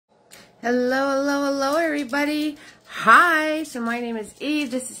Hello, hello, hello, everybody. Hi. So my name is Eve.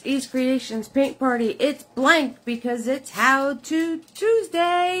 This is Eve's Creations Paint Party. It's blank because it's How To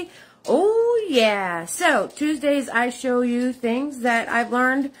Tuesday. Oh, yeah. So Tuesdays I show you things that I've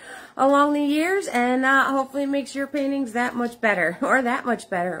learned along the years, and hopefully it makes your paintings that much better, or that much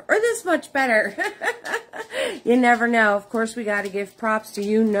better, or this much better. You never know. Of course, we got to give props to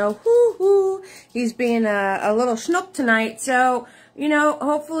you-know-who. He's being a little schnook tonight, so... you know,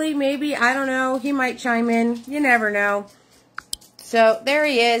 hopefully, maybe, I don't know, he might chime in. You never know. So, there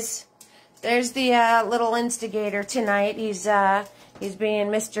he is. There's the little instigator tonight. He's being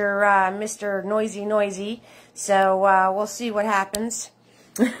Mr. Noisy. So, we'll see what happens.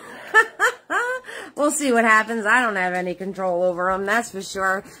 We'll see what happens. I don't have any control over him, that's for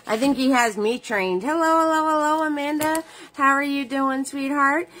sure. I think he has me trained. Hello, hello, hello, Amanda. How are you doing,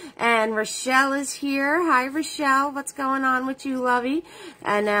 sweetheart? And Rochelle is here. Hi, Rochelle. What's going on with you, lovey?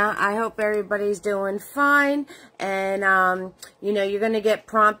 And I hope everybody's doing fine. And, you know, you're going to get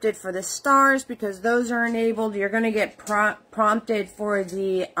prompted for the stars because those are enabled. You're going to get prompted for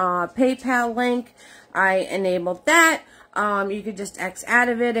the PayPal link. I enabled that. You could just X out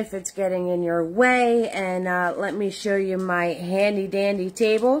of it if it's getting in your way. And let me show you my handy dandy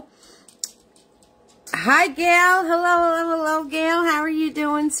table. Hi, Gail. Hello, hello, hello, Gail. How are you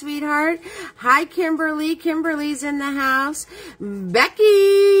doing, sweetheart? Hi, Kimberly. Kimberly's in the house.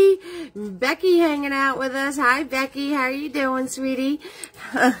 Becky. Becky hanging out with us. Hi, Becky. How are you doing, sweetie?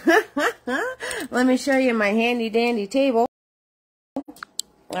 Let me show you my handy dandy table. All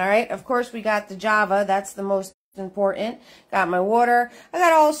right. Of course, we got the Java. That's the most important. Got my water. I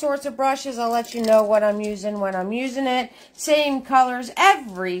got all sorts of brushes. I'll let you know what I'm using when I'm using it. Same colors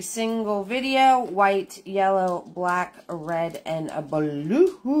every single video. White, yellow, black, red, and a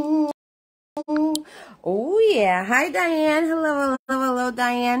blue. Oh yeah. Hi, Diane. Hello, hello, hello,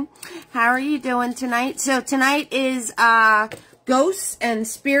 Diane. How are you doing tonight? So tonight is ghosts and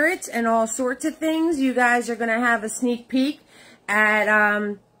spirits and all sorts of things. You guys are going to have a sneak peek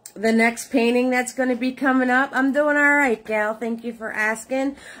at the next painting that's going to be coming up. I'm doing all right, gal. Thank you for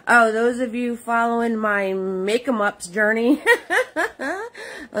asking. Oh, those of you following my make-em-ups journey,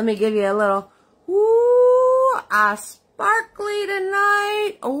 let me give you a little, ooh, sparkly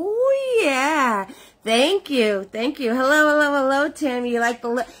tonight. Oh, yeah. Thank you. Thank you. Hello, hello, hello, Tim. You like the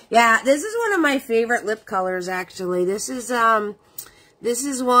lip? Yeah, this is one of my favorite lip colors, actually. This is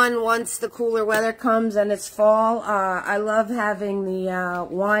one once the cooler weather comes and it's fall. I love having the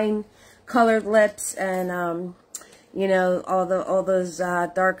wine colored lips and you know, all those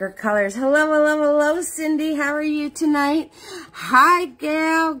darker colors. Hello, hello, hello, Cindy. How are you tonight? Hi,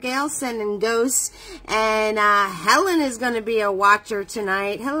 Gail. Gail sending ghosts. And Helen is going to be a watcher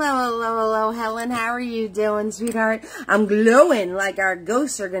tonight. Hello, hello, hello, Helen. How are you doing, sweetheart? I'm glowing like our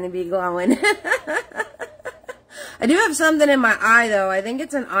ghosts are going to be glowing. I do have something in my eye, though. I think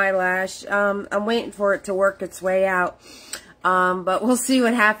it's an eyelash. I'm waiting for it to work its way out. But we'll see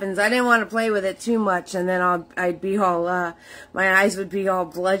what happens. I didn't want to play with it too much, and then I'd be all, my eyes would be all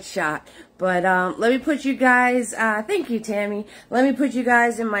bloodshot. But, let me put you guys, thank you, Tammy. Let me put you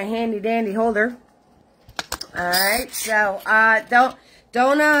guys in my handy dandy holder. Alright, so,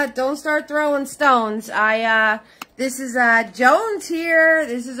 don't start throwing stones. This is, Jones here.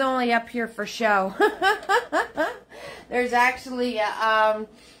 This is only up here for show. There's actually a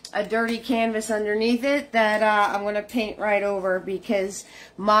dirty canvas underneath it that I'm going to paint right over because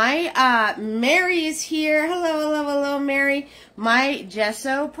my Mary is here. Hello, hello, hello, Mary. My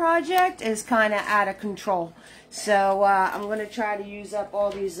gesso project is kind of out of control. So I'm going to try to use up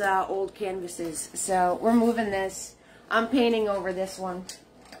all these old canvases. So we're moving this. I'm painting over this one.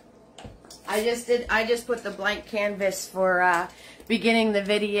 I just put the blank canvas for beginning the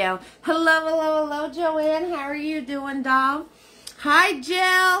video. Hello, hello, hello, Joanne. How are you doing, doll? Hi,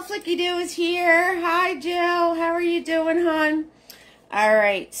 Jill. Flicky Doo is here. Hi, Jill. How are you doing, hon? All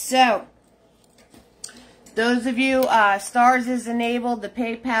right, so those of you, stars is enabled. The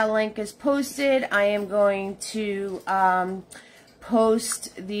PayPal link is posted. I am going to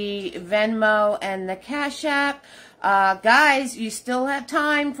post the Venmo and the Cash App. Guys, you still have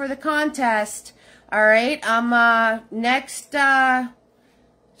time for the contest. All right, next,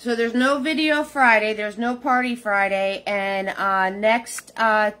 so there's no video Friday, there's no party Friday, and next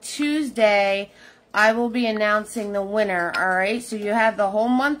Tuesday, I will be announcing the winner. All right, so you have the whole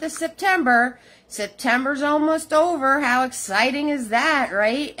month of September. September's almost over. How exciting is that,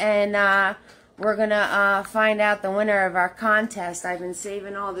 right? And we're going to find out the winner of our contest. I've been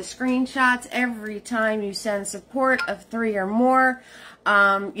saving all the screenshots every time you send support of 3 or more.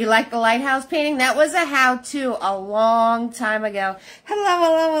 You like the lighthouse painting? That was a how-to a long time ago. Hello,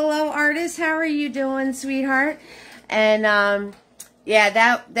 hello, hello, artist. Artist. How are you doing, sweetheart? And, yeah,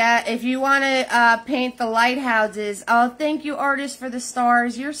 that if you want to paint the lighthouses, oh, thank you, Artist, for the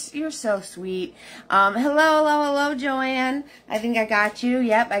stars. You're so sweet. Hello, Joanne. I think I got you.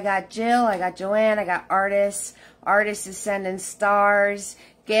 Yep, I got Jill. I got Joanne. I got Artist. Artist is sending stars.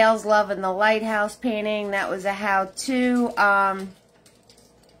 Gail's loving the lighthouse painting. That was a how-to.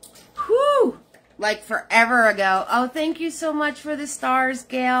 Whew! Like forever ago. Oh, thank you so much for the stars,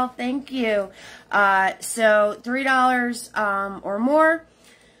 Gail. Thank you. So $3 or more.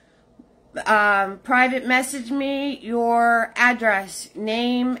 Private message me your address,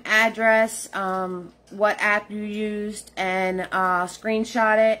 name, address, what app you used, and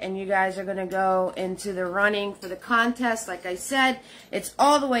screenshot it, and you guys are going to go into the running for the contest. Like I said, it's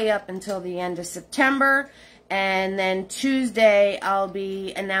all the way up until the end of September. And then Tuesday, I'll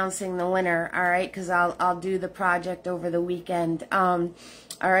be announcing the winner, all right? Because I'll do the project over the weekend. All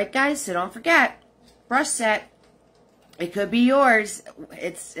right, guys, so don't forget, brush set. It could be yours.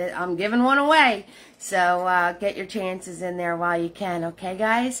 I'm giving one away. So get your chances in there while you can, okay,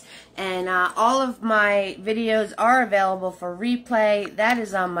 guys? And all of my videos are available for replay. That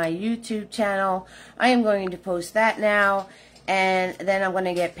is on my YouTube channel. I am going to post that now. And then I'm going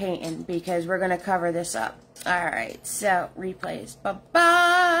to get painting because we're going to cover this up. Alright, so replays. Ba-ba!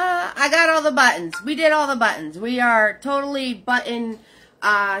 I got all the buttons. We did all the buttons. We are totally button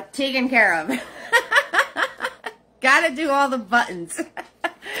taken care of. Gotta do all the buttons.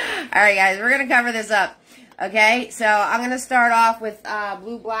 Alright, guys, we're going to cover this up. Okay, so I'm going to start off with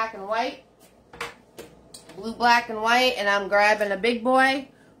blue, black, and white. Blue, black, and white, and I'm grabbing a big boy.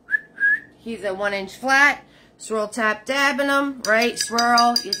 He's a 1-inch flat. Swirl, tap, dabbing them, right?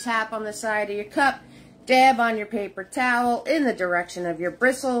 Swirl, you tap on the side of your cup, dab on your paper towel in the direction of your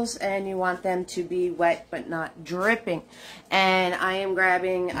bristles, and you want them to be wet but not dripping. And I am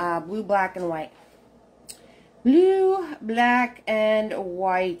grabbing blue, black, and white. Blue, black, and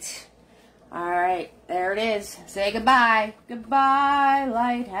white. Alright, there it is. Say goodbye. Goodbye,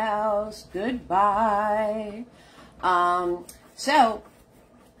 lighthouse. Goodbye. So,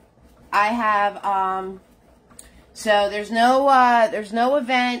 I have, so there's no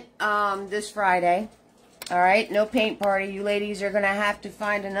event this Friday. All right, no paint party. You ladies are going to have to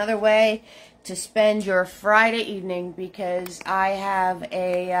find another way to spend your Friday evening because I have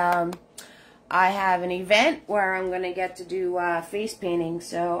an event where I'm going to get to do face painting.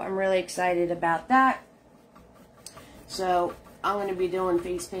 So I'm really excited about that. So I'm going to be doing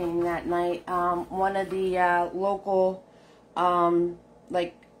face painting that night. One of the local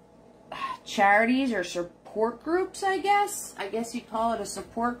like charities or support groups, I guess you call it a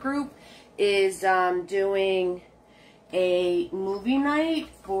support group, is doing a movie night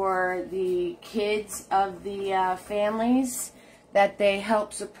for the kids of the families that they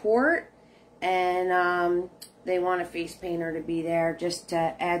help support, and they want a face painter to be there just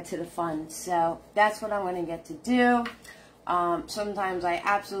to add to the fun. So that's what I'm going to get to do. Sometimes I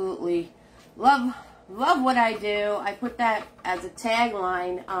absolutely love what I do. I put that as a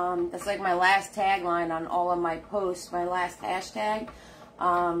tagline. That's like my last tagline on all of my posts, my last hashtag.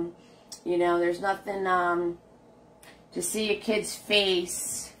 You know, there's nothing to see a kid's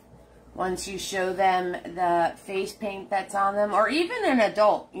face once you show them the face paint that's on them, or even an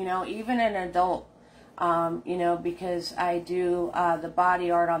adult, you know, you know, because I do the body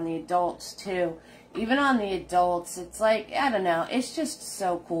art on the adults too. Even on the adults, it's like, I don't know, it's just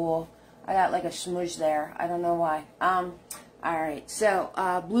so cool. I got like a smudge there. I don't know why. Alright, so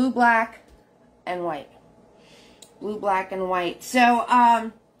blue, black, and white. Blue, black, and white. So,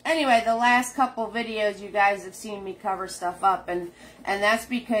 anyway, the last couple videos you guys have seen me cover stuff up, and that's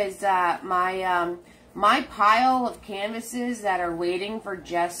because my pile of canvases that are waiting for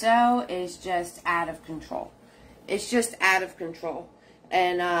gesso is just out of control. It's just out of control.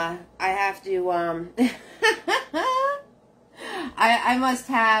 And I have to I must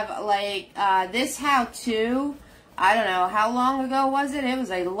have like this how-to, I don't know, how long ago was it? It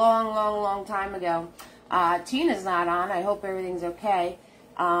was a long time ago. Tina's not on. I hope everything's okay.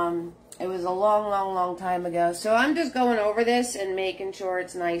 It was a long time ago. So I'm just going over this and making sure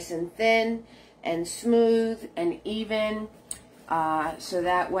it's nice and thin and smooth and even. So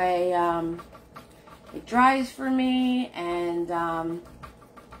that way it dries for me, and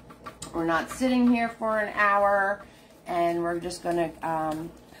we're not sitting here for an hour, and we're just gonna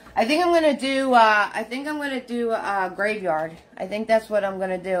I think I'm gonna do a graveyard. I think that's what I'm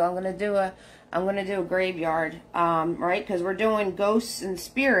gonna do. I'm gonna do a graveyard, right? Because we're doing ghosts and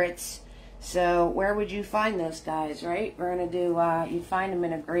spirits. So where would you find those guys, right? We're gonna do you find them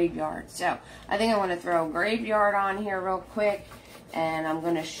in a graveyard. So I think I'm gonna throw a graveyard on here real quick, And I'm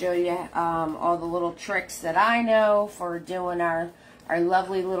going to show you all the little tricks that I know for doing our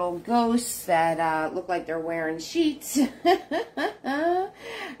lovely little ghosts that look like they're wearing sheets.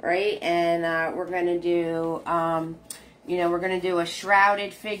 Right? And we're going to do, you know, we're going to do a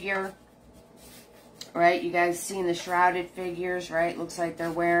shrouded figure. Right? You guys seen the shrouded figures, right? Looks like they're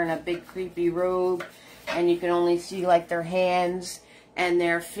wearing a big creepy robe. And you can only see like their hands and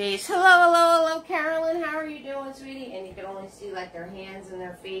their face. Hello, hello, hello, Carolyn. How are you doing, sweetie? And you can only see like their hands and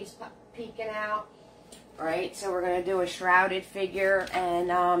their face peeking out. Right? So we're going to do a shrouded figure.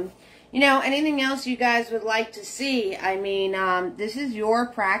 And, you know, anything else you guys would like to see. I mean, this is your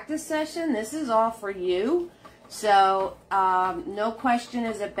practice session. This is all for you. So, no question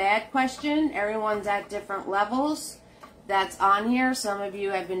is a bad question. Everyone's at different levels. That's on here. Some of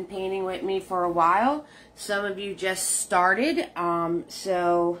you have been painting with me for a while. Some of you just started.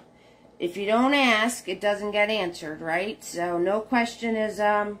 So if you don't ask, it doesn't get answered, right? So no question is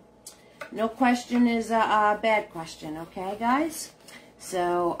a bad question, okay, guys?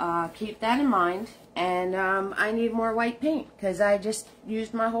 So keep that in mind. And I need more white paint because I just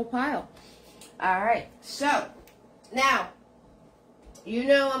used my whole pile. All right. So now, you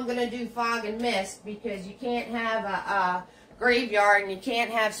know I'm going to do fog and mist because you can't have a graveyard and you can't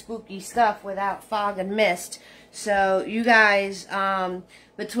have spooky stuff without fog and mist. So you guys,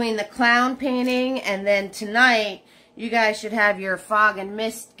 between the clown painting and then tonight, you guys should have your fog and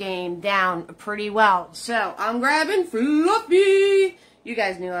mist game down pretty well. So I'm grabbing Fluffy. You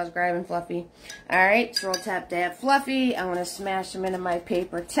guys knew I was grabbing Fluffy. Alright, so I'll tap that Fluffy. I'm going to smash them into my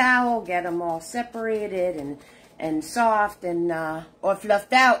paper towel, get them all separated and soft and all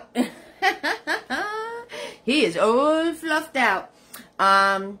fluffed out. He is all fluffed out.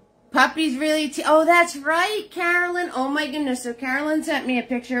 Puppy's really... oh, that's right, Carolyn. Oh, my goodness. So Carolyn sent me a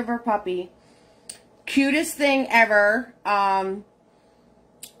picture of her puppy. Cutest thing ever. And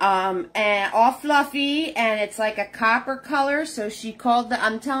all fluffy. And it's like a copper color. So she called the...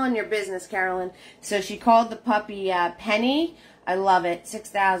 I'm telling your business, Carolyn. So she called the puppy Penny. I love it.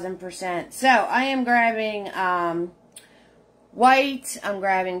 6,000%. So I am grabbing white. I'm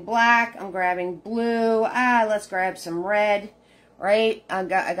grabbing black. I'm grabbing blue. Let's grab some red. Right? I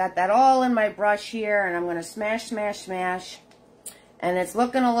got that all in my brush here. And I'm going to smash, smash, smash. And it's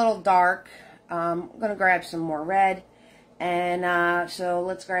looking a little dark. I'm going to grab some more red. And so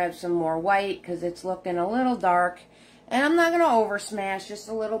let's grab some more white because it's looking a little dark. And I'm not going to over smash, just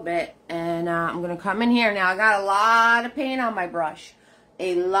a little bit. And I'm going to come in here. Now, I got a lot of paint on my brush.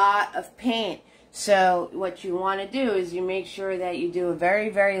 A lot of paint. So, what you want to do is you make sure that you do a very,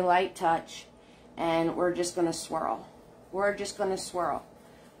 very light touch. And we're just going to swirl. We're just going to swirl.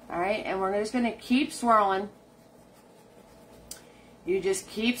 Alright? And we're just going to keep swirling. You just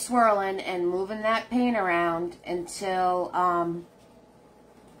keep swirling and moving that paint around until...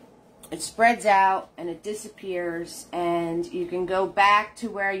 it spreads out and it disappears and you can go back to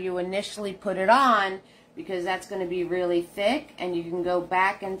where you initially put it on because that's going to be really thick, and you can go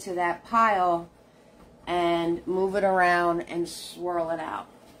back into that pile and move it around and swirl it out.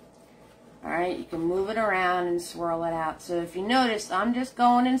 Alright, you can move it around and swirl it out. So if you notice, I'm just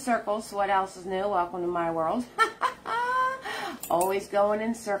going in circles. What else is new? Welcome to my world. Always going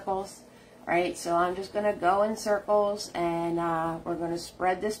in circles. Right, so I'm just going to go in circles, and we're going to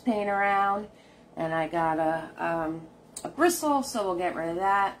spread this paint around. And I got a bristle, so we'll get rid of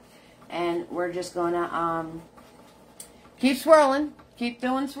that. And we're just going to keep swirling, keep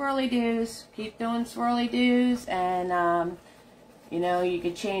doing swirly-doos, keep doing swirly-doos. And, you know, you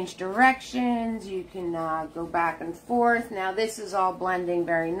can change directions, you can go back and forth. Now, this is all blending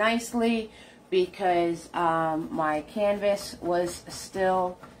very nicely because my canvas was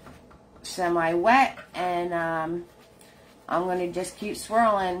still semi-wet, and I'm going to just keep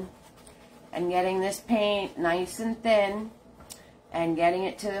swirling and getting this paint nice and thin and getting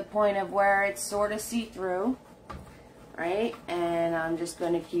it to the point of where it's sort of see-through, right? And I'm just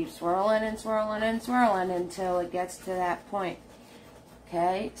going to keep swirling and swirling and swirling until it gets to that point.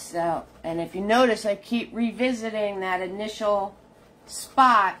 Okay, so, and if you notice, I keep revisiting that initial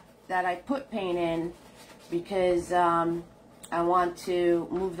spot that I put paint in because I want to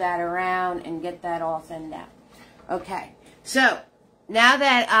move that around and get that all thinned out. Okay, so now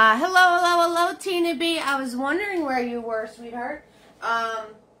that, hello, hello, hello, Tina B. I was wondering where you were, sweetheart. Now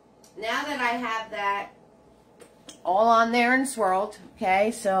that I have that all on there and swirled,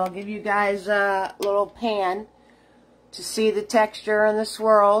 okay, so I'll give you guys a little pan to see the texture and the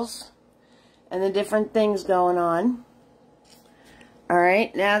swirls and the different things going on.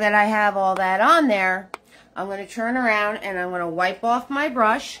 Alright, now that I have all that on there, I'm going to turn around and I'm going to wipe off my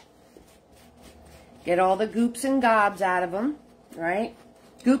brush. Get all the goops and gobs out of them. right?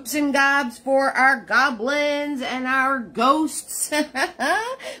 Goops and gobs for our goblins and our ghosts.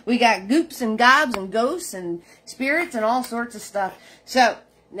 We got goops and gobs and ghosts and spirits and all sorts of stuff. So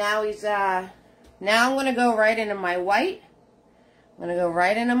now now I'm going to go right into my white. I'm going to go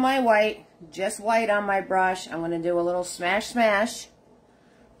right into my white, just white on my brush. I'm going to do a little smash, smash.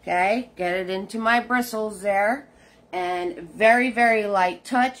 Okay, get it into my bristles there. And very, very light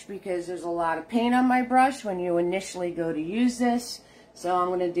touch because there's a lot of paint on my brush when you initially go to use this. So I'm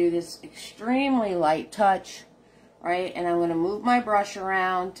going to do this extremely light touch, right? And I'm going to move my brush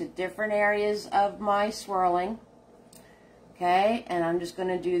around to different areas of my swirling. Okay, and I'm just going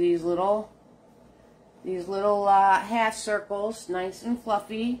to do these little half circles, nice and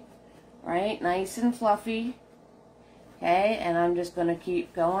fluffy, right? Nice and fluffy. Okay, and I'm just going to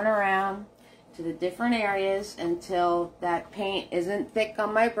keep going around to the different areas until that paint isn't thick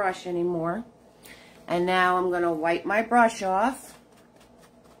on my brush anymore. And now I'm going to wipe my brush off.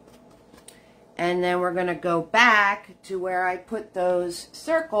 And then we're going to go back to where I put those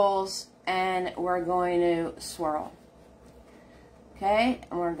circles and we're going to swirl. Okay,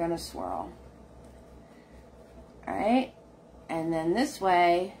 and we're going to swirl. Alright, and then this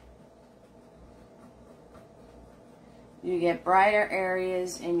way you get brighter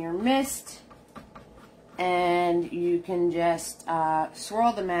areas in your mist and you can just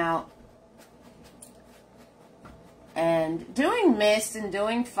swirl them out. And doing mist and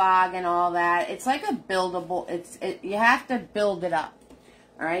doing fog and all that, it's like a buildable, you have to build it up.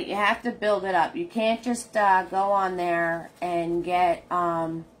 Alright, you have to build it up. You can't just go on there and get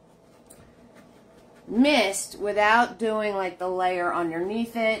mist without doing like the layer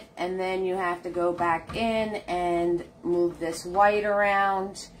underneath it, and then you have to go back in and move this white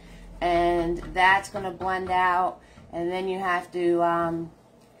around, and that's going to blend out, and then you have to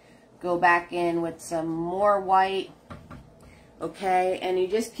go back in with some more white. Okay, and you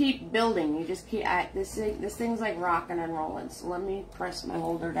just keep building. You just keep this thing's like rocking and rolling. So let me press my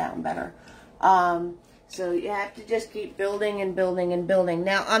holder down better. So you have to just keep building and building and building.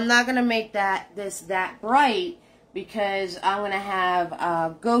 Now I'm not gonna make this that bright because I'm gonna have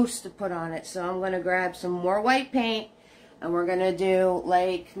a ghost to put on it. So I'm gonna grab some more white paint and we're gonna do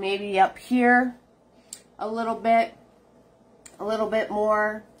like maybe up here a little bit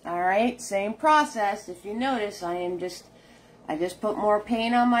more. All right, same process. If you notice, I just put more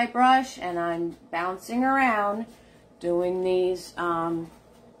paint on my brush and I'm bouncing around doing these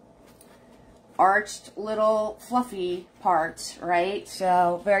arched little fluffy parts, right?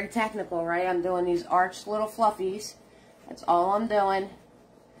 So very technical, right? I'm doing these arched little fluffies. That's all I'm doing.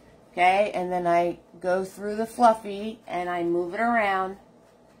 Okay, and then I go through the fluffy and I move it around.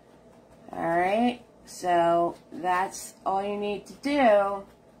 All right, so that's all you need to do.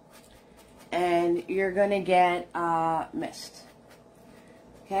 And you're going to get mist.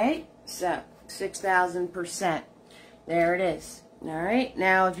 Okay, so 6,000%. There it is. Alright,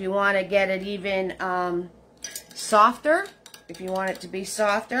 now if you want to get it even softer, if you want it to be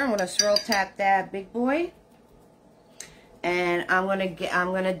softer, I'm going to swirl tap that big boy. And I'm going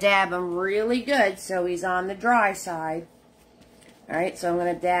to dab him really good so he's on the dry side. Alright, so I'm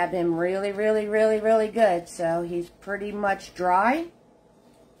going to dab him really, really, really, really good so he's pretty much dry.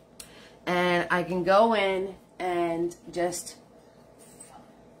 And I can go in and just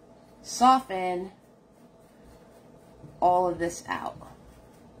soften all of this out.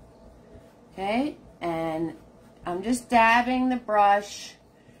 Okay, and I'm just dabbing the brush,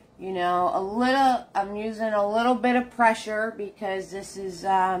 you know, I'm using a little bit of pressure because this is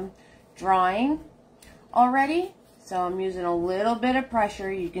drying already. So I'm using a little bit of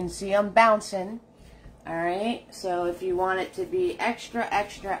pressure. You can see I'm bouncing. Alright, so if you want it to be extra,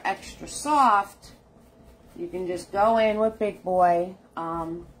 extra, extra soft, you can just go in with Big Boy,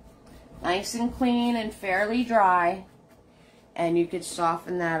 nice and clean and fairly dry, and you could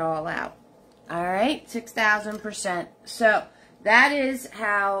soften that all out. Alright, 6,000%. So that is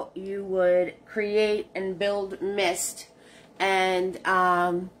how you would create and build mist. And,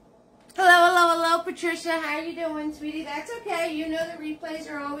 hello, Patricia, how you doing, sweetie? That's okay, you know the replays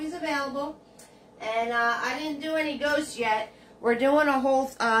are always available. And I didn't do any ghosts yet. We're doing a whole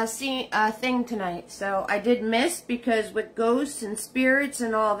thing tonight. So I did mist because with ghosts and spirits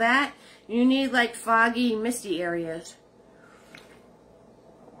and all that, you need like foggy, misty areas.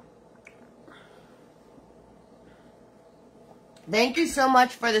 Thank you so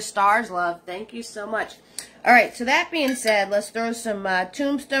much for the stars, love. Thank you so much. All right, so that being said, let's throw some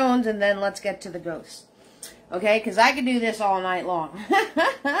tombstones and then let's get to the ghosts. Okay, because I could do this all night long.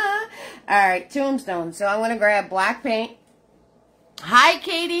 Alright, tombstone. So I'm going to grab black paint. Hi,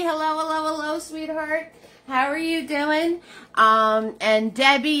 Katie. Hello, hello, hello, sweetheart. How are you doing? And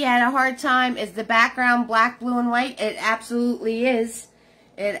Debbie had a hard time. Is the background black, blue, and white? It absolutely is.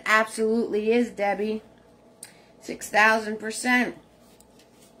 It absolutely is, Debbie. 6,000%.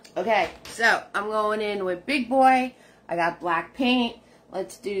 Okay, so I'm going in with Big Boy. I got black paint.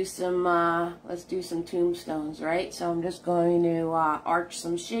 Let's do some tombstones, right? So I'm just going to arch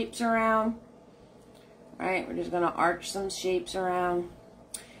some shapes around. Right, we're just going to arch some shapes around.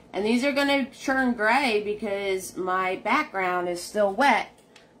 And these are going to turn gray because my background is still wet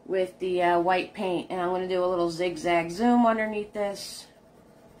with the white paint. And I'm going to do a little zigzag zoom underneath this.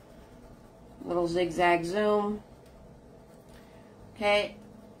 Little zigzag zoom. Okay,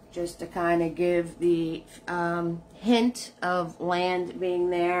 just to kind of give the hint of land being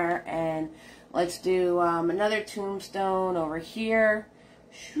there. And let's do another tombstone over here.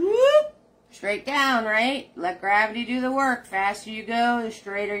 Shoop, straight down, right? Let gravity do the work. Faster you go, the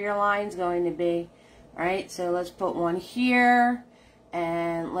straighter your line's going to be. Right, so let's put one here.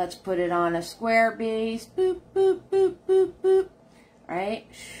 And let's put it on a square base. Boop, boop, boop, boop, boop. Right,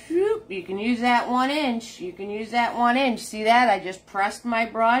 shoop. You can use that 1 inch. You can use that 1 inch. See that? I just pressed my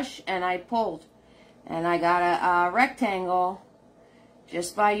brush and I pulled. And I got a rectangle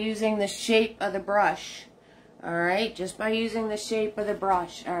just by using the shape of the brush. Alright, just by using the shape of the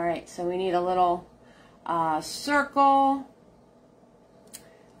brush. Alright, so we need a little circle.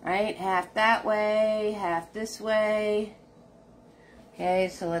 Right, half that way, half this way. Okay,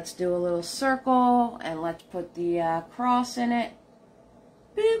 so let's do a little circle and let's put the cross in it.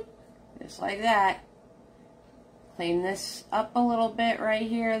 Boop, just like that. Clean this up a little bit right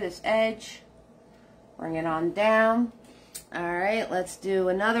here, this edge. Bring it on down. Alright, let's do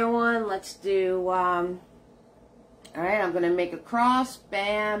another one. Let's do, alright, I'm going to make a cross.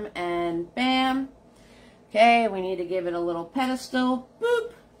 Bam and bam. Okay, we need to give it a little pedestal.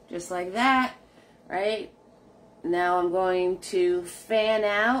 Boop, just like that. Right? Now I'm going to fan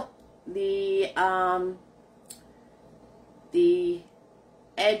out the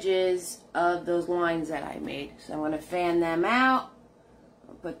edges of those lines that I made. So I'm going to fan them out.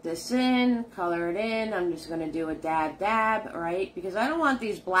 I'll put this in, color it in. I'm just going to do a dab, right? Because I don't want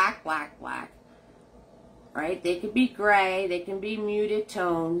these black. Right? They could be gray. They can be muted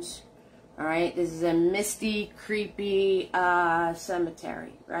tones. Alright? This is a misty, creepy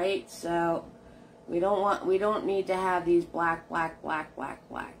cemetery. Right? So we don't need to have these black.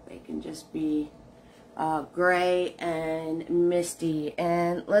 They can just be gray and misty.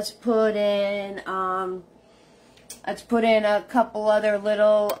 And let's put in a couple other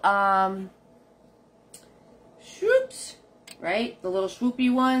little swoops, right? The little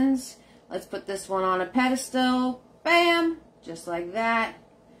swoopy ones. Let's put this one on a pedestal. Bam, just like that.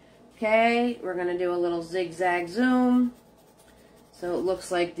 Okay, we're gonna do a little zigzag zoom so it looks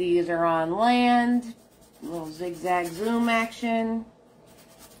like these are on land. A little zigzag zoom action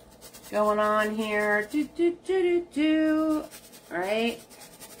going on here. Right?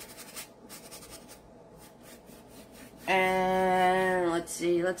 And let's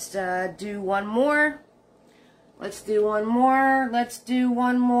see, let's do one more. Let's do one more.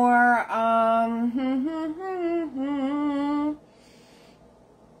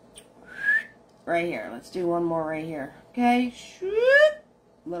 Right here. Let's do one more right here. Okay.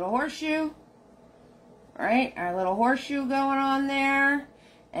 Little horseshoe. Alright, our little horseshoe going on there.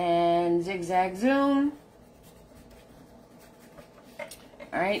 And zigzag zoom.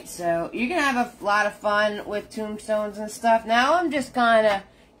 Alright, so you can have a lot of fun with tombstones and stuff. Now I'm just kind of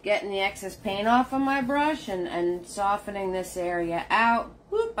getting the excess paint off of my brush and softening this area out.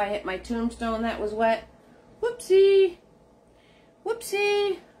 Whoop, I hit my tombstone that was wet. Whoopsie.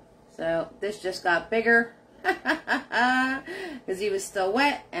 Whoopsie. So this just got bigger because he was still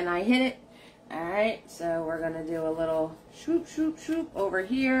wet and I hit it. Alright, so we're going to do a little swoop over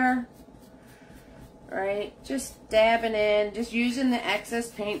here. Right, just dabbing in, just using the excess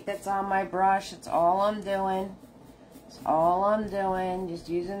paint that's on my brush. That's all I'm doing. That's all I'm doing. Just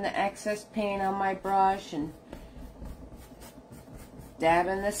using the excess paint on my brush and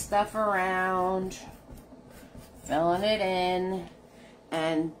dabbing this stuff around, filling it in,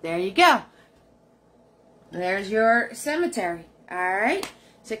 and there you go. There's your cemetery. Alright,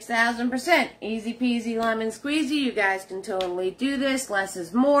 6,000%. Easy peasy lemon squeezy. You guys can totally do this. Less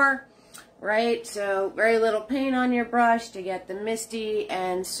is more. Right, so very little paint on your brush to get the misty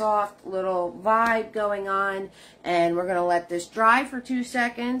and soft little vibe going on. And we're going to let this dry for 2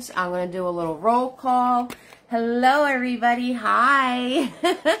 seconds. I'm going to do a little roll call. Hello, everybody. Hi.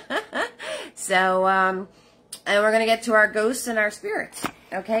 So, and we're going to get to our ghosts and our spirits.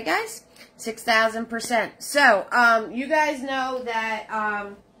 Okay, guys? 6,000%. So, you guys know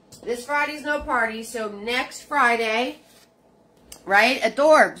that This Friday's no party, so next Friday, right?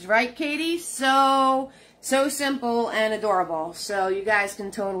 Adorbs, right, Katie? So simple and adorable. So you guys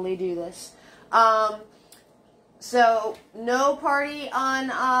can totally do this. So no party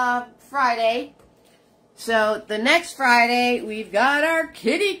on Friday. So the next Friday, we've got our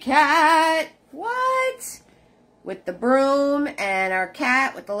kitty cat. What? With the broom and our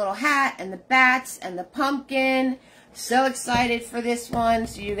cat with the little hat and the bats and the pumpkin. So excited for this one.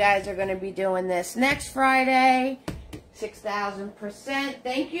 So you guys are going to be doing this next Friday. 6,000%.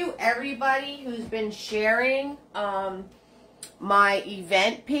 Thank you everybody who's been sharing my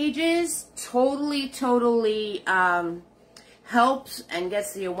event pages. Totally helps and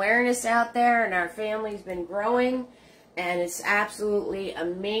gets the awareness out there, and our family's been growing, and it's absolutely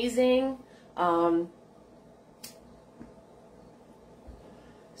amazing.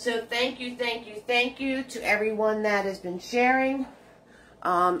 So thank you to everyone that has been sharing.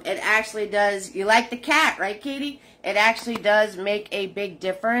 It actually does, you like the cat, right, Katie? It actually does make a big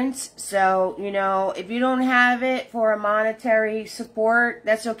difference. So, you know, if you don't have it for a monetary support,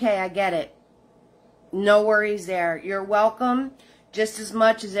 that's okay, I get it. No worries there. You're welcome just as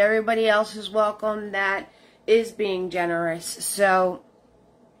much as everybody else is welcome that is being generous. So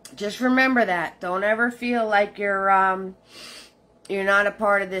just remember that. Don't ever feel like you're not a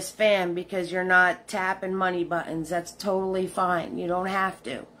part of this fam because you're not tapping money buttons. That's totally fine. You don't have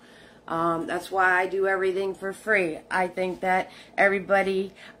to. That's why I do everything for free. I think that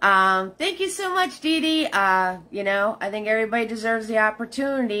everybody, thank you so much, Dee Dee. You know, I think everybody deserves the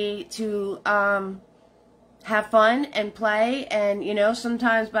opportunity to have fun and play, and you know,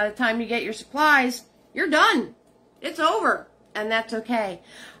 sometimes by the time you get your supplies, you're done. It's over, and that's okay.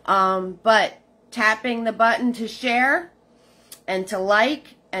 But tapping the button to share and to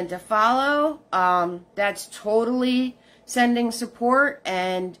like and to follow, that's totally sending support,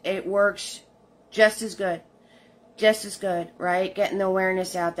 and it works just as good, right? Getting the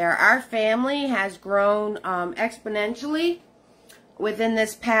awareness out there. Our family has grown exponentially within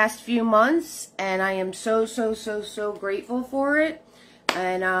this past few months, and I am so grateful for it.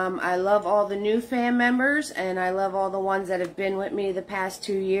 And I love all the new fam members, and I love all the ones that have been with me the past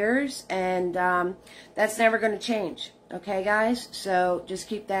 2 years, and that's never going to change. Okay, guys? So just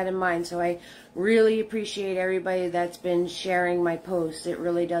keep that in mind. So I really appreciate everybody that's been sharing my posts. It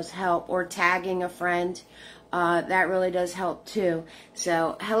really does help. Or tagging a friend. That really does help too.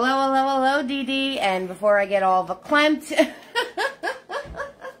 So hello, Dee Dee. And before I get all verklempt,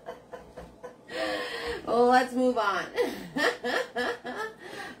 well, let's move on.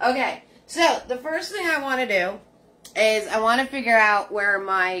 Okay, so the first thing I want to do is I want to figure out where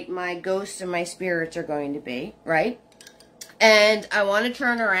my ghosts and my spirits are going to be, right? And I want to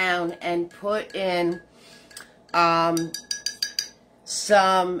turn around and put in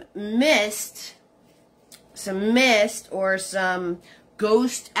some mist or some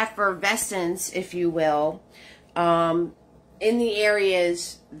ghost effervescence, if you will, in the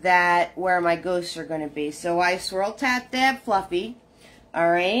areas where my ghosts are going to be. So I swirl, tap, dab, fluffy,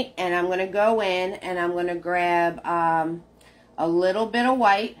 all right? And I'm going to go in and I'm going to grab a little bit of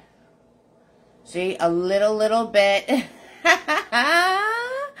white. See, a little bit.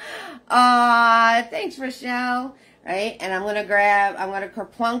 Thanks, Rochelle. Right? And I'm going to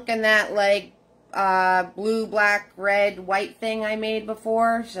kerplunk in that, like, blue, black, red, white thing I made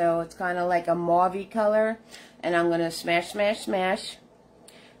before. So it's kind of like a mauve-y color. And I'm going to smash,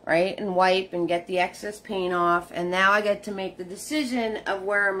 right? And wipe and get the excess paint off. And now I get to make the decision of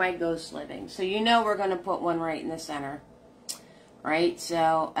where are my ghosts living. So you know we're going to put one right in the center. Right?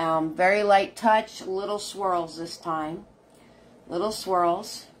 So very light touch, little swirls this time. Little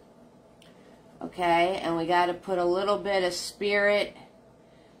swirls. Okay? And we got to put a little bit of spirit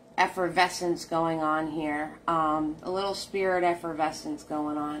effervescence going on here. A little spirit effervescence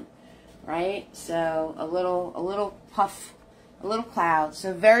going on. Right? So a little puff, a little cloud.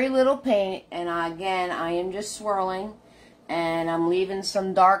 So very little paint, and again, I am just swirling, and I'm leaving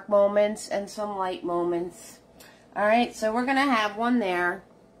some dark moments and some light moments. All right, so we're going to have one there,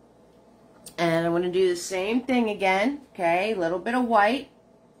 and I'm going to do the same thing again. Okay, a little bit of white,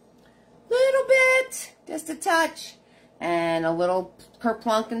 little bit, just a touch, and a little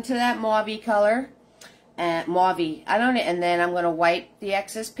kerplunk into that mauve-y color. Mauve-y. And then I'm going to wipe the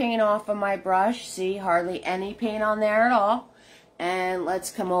excess paint off of my brush. See, hardly any paint on there at all. And let's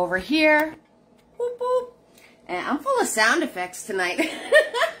come over here. Boop, boop. And I'm full of sound effects tonight.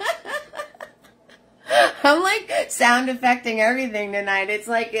 I'm like sound effecting everything tonight. It's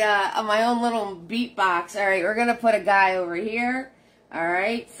like my own little beatbox. All right, we're going to put a guy over here. All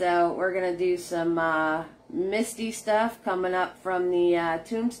right, so we're going to do some misty stuff coming up from the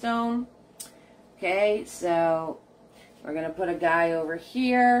tombstone. Okay, so we're going to put a guy over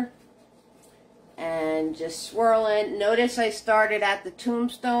here and just swirl it. Notice I started at the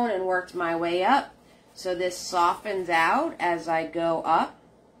tombstone and worked my way up. So this softens out as I go up.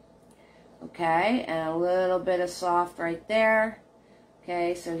 Okay, and a little bit of soft right there.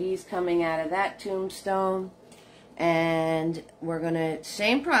 Okay, so he's coming out of that tombstone. And we're going to,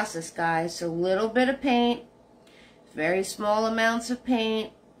 same process, guys. So a little bit of paint, very small amounts of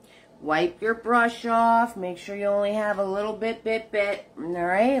paint. Wipe your brush off. Make sure you only have a little bit.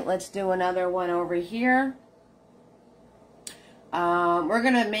 Alright, let's do another one over here. We're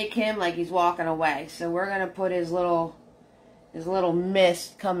going to make him like he's walking away. So we're going to put his little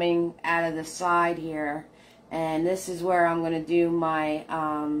mist coming out of the side here. And this is where I'm going to do my,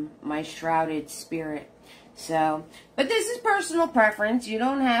 my shrouded spirit. So, but this is personal preference. You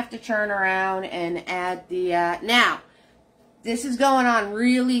don't have to turn around and add the, now, this is going on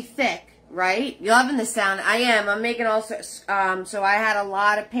really thick, right? You're loving the sound. I am. I'm making also, so I had a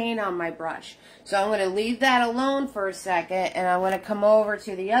lot of paint on my brush. So I'm going to leave that alone for a second, and I'm going to come over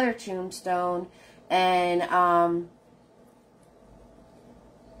to the other tombstone and,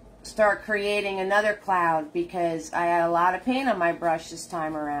 start creating another cloud because I had a lot of paint on my brush this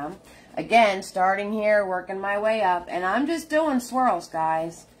time around. Again, starting here, working my way up, and I'm just doing swirls,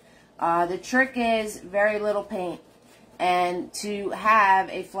 guys. The trick is very little paint and to have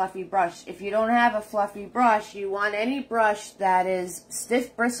a fluffy brush. If you don't have a fluffy brush, you want any brush that is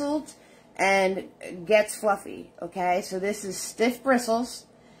stiff bristled and gets fluffy, okay? So this is stiff bristles,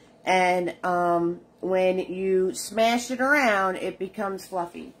 and when you smash it around, it becomes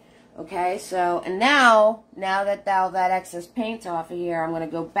fluffy. Okay, so, and now that that excess paint's off of here, I'm going to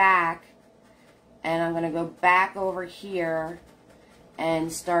go back, and I'm going to go back over here and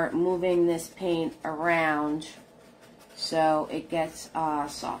start moving this paint around so it gets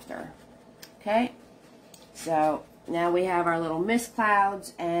softer. Okay, so now we have our little mist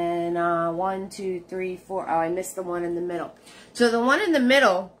clouds, and 1, 2, 3, 4, oh, I missed the one in the middle. So the one in the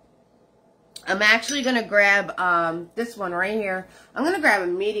middle, I'm actually going to grab this one right here. I'm going to grab a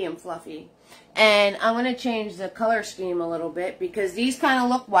medium fluffy. And I'm going to change the color scheme a little bit because these kind of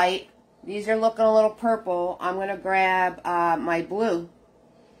look white. These are looking a little purple. I'm going to grab my blue.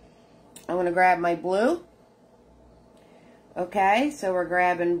 I'm going to grab my blue. Okay, so we're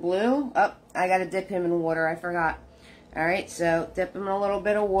grabbing blue. Oh, I got to dip him in water. I forgot. Alright, so dip him in a little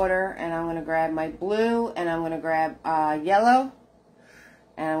bit of water. And I'm going to grab my blue. And I'm going to grab yellow.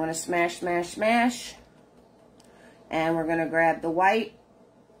 And I'm going to smash, smash, smash. And we're going to grab the white.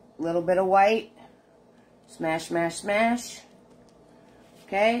 A little bit of white. Smash, smash, smash.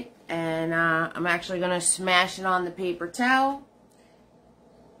 Okay. And I'm actually going to smash it on the paper towel.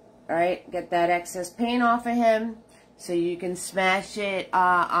 Alright. Get that excess paint off of him. So you can smash it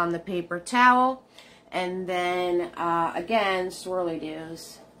on the paper towel. And then, again, swirly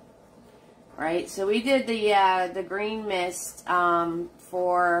doos. Right, so we did the green mist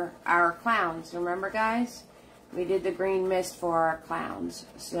for our clowns. Remember, guys? We did the green mist for our clowns.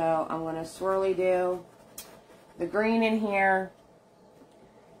 So I'm going to swirly do the green in here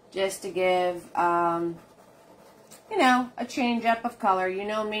just to give, you know, a change up of color. You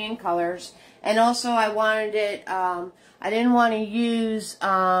know me in colors. And also I wanted it, I didn't want to use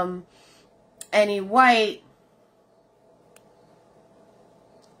any white.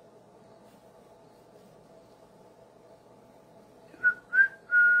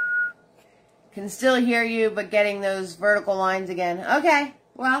 Can still hear you, but getting those vertical lines again. Okay,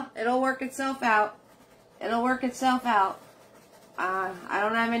 well, it'll work itself out. It'll work itself out. I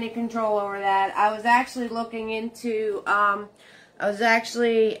don't have any control over that. I was actually looking into, let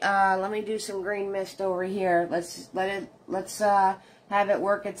me do some green mist over here. Let's have it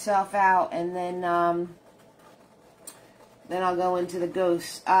work itself out, and then I'll go into the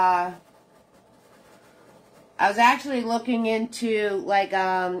ghosts. I was actually looking into like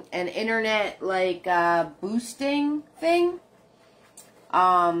an internet like boosting thing,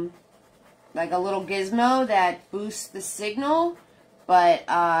 like a little gizmo that boosts the signal, but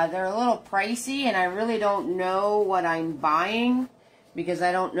they're a little pricey, and I really don't know what I'm buying because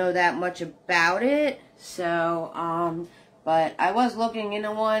I don't know that much about it. So, but I was looking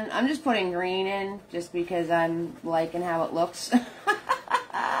into one. I'm just putting green in just because I'm liking how it looks.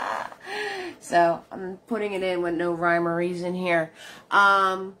 So, I'm putting it in with no rhyme or reason here.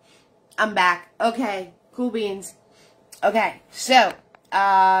 I'm back. Okay, cool beans. Okay, so,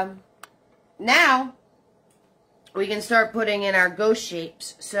 now, we can start putting in our ghost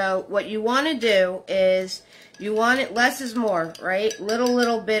shapes. So, what you want to do is, you want it, less is more, right?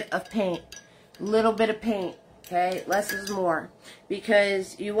 Little bit of paint. little bit of paint. Okay, less is more.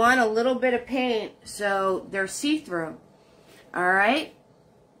 Because you want a little bit of paint so they're see-through. Alright?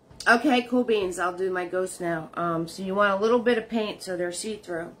 Okay, cool beans. I'll do my ghost now. So you want a little bit of paint so they're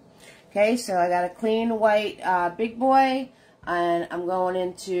see-through. Okay, so I got a clean white big boy. And I'm going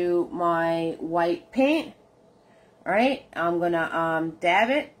into my white paint. Alright, I'm going to dab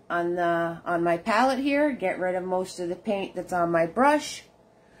it on my palette here. Get rid of most of the paint that's on my brush.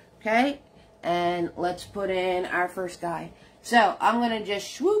 Okay, and let's put in our first guy. So I'm going to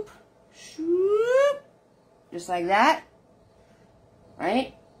just swoop, swoop, just like that.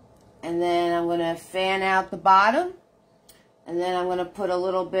 Right? And then I'm going to fan out the bottom. And then I'm going to put a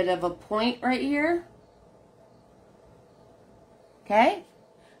little bit of a point right here. Okay?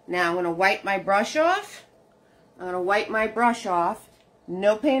 Now I'm going to wipe my brush off. I'm going to wipe my brush off.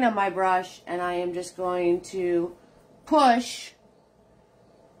 No paint on my brush. And I am just going to push.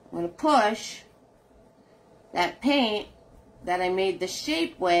 I'm going to push that paint that I made the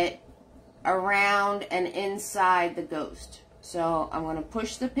shape with around and inside the ghost. So I'm going to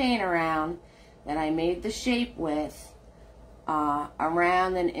push the paint around that I made the shape with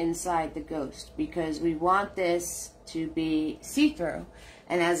around and inside the ghost, because we want this to be see-through.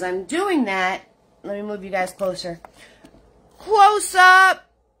 And as I'm doing that, let me move you guys closer. Close up!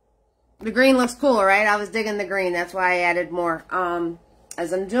 The green looks cool, right? I was digging the green. That's why I added more.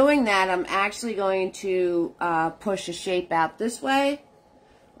 As I'm doing that, I'm actually going to push a shape out this way,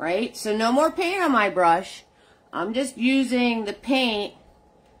 right? So no more paint on my brush. I'm just using the paint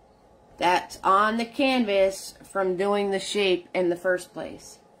that's on the canvas from doing the shape in the first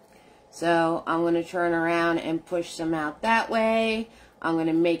place. So I'm going to turn around and push some out that way. I'm going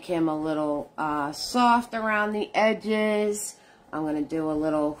to make him a little soft around the edges. I'm going to do a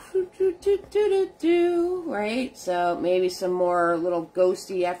little right? So maybe some more little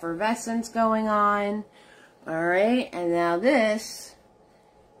ghosty effervescence going on. Alright, and now this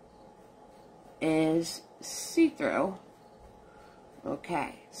is see-through.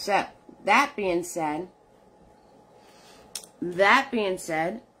 Okay, so that being said,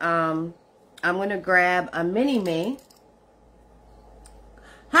 I'm going to grab a mini-me.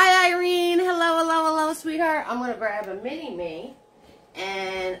 Hi, Irene. Hello, hello, hello, sweetheart. I'm going to grab a mini-me,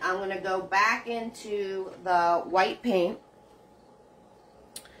 and I'm going to go back into the white paint.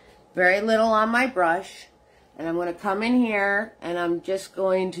 Very little on my brush. And I'm going to come in here, and I'm just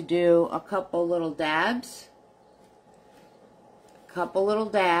going to do a couple little dabs.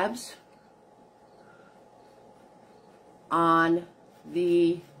 On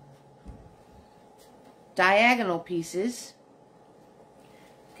the diagonal pieces.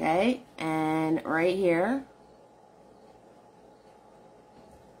 Okay, and right here.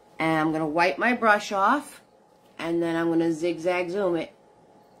 And I'm going to wipe my brush off, and then I'm going to zigzag zoom it.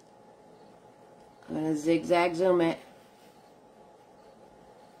 I'm going to zigzag zoom it.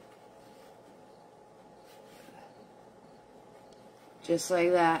 Just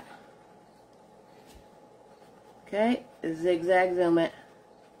like that. Okay, zigzag zoom it.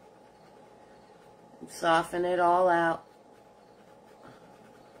 Soften it all out.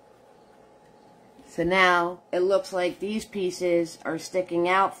 So now it looks like these pieces are sticking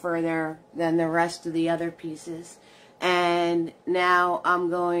out further than the rest of the other pieces. And now I'm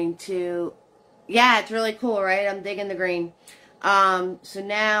going to, yeah, it's really cool, right? I'm digging the green. So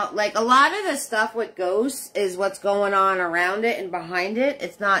now, like, a lot of the stuff with ghosts is what's going on around it and behind it.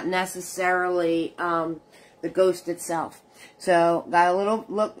 It's not necessarily the ghost itself. So, got a little,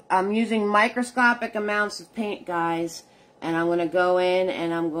 look, I'm using microscopic amounts of paint, guys. And I'm going to go in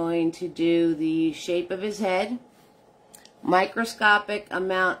and I'm going to do the shape of his head. Microscopic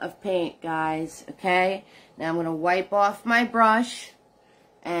amount of paint, guys. Okay? Now I'm going to wipe off my brush.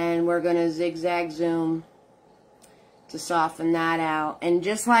 And we're going to zigzag zoom to soften that out. And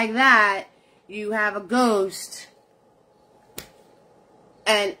just like that, you have a ghost.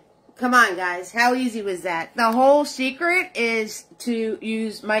 And come on, guys. How easy was that? The whole secret is to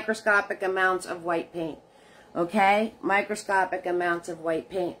use microscopic amounts of white paint. Okay? Microscopic amounts of white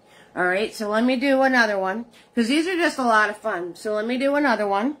paint. Alright, so let me do another one. Because these are just a lot of fun. So let me do another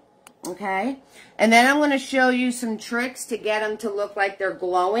one. Okay? And then I'm going to show you some tricks to get them to look like they're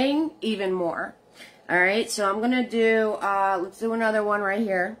glowing even more. Alright, so I'm going to do, let's do another one right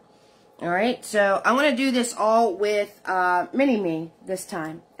here. Alright, so I'm going to do this all with Mini-Me this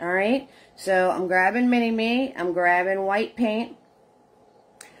time. Alright, so I'm grabbing Mini-Me. I'm grabbing white paint.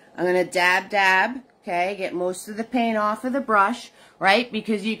 I'm going to dab. Okay, get most of the paint off of the brush, right?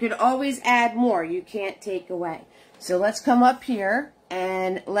 Because you could always add more. You can't take away. So let's come up here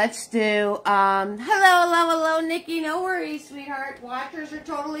and let's do, hello, Nikki. No worries, sweetheart. Watchers are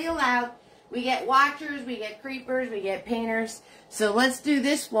totally allowed. We get watchers, we get creepers, we get painters. So let's do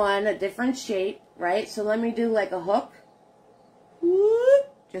this one a different shape, right? So let me do like a hook.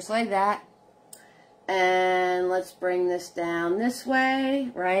 Whoop, just like that. And let's bring this down this way,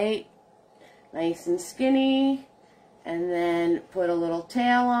 right? Nice and skinny. And then put a little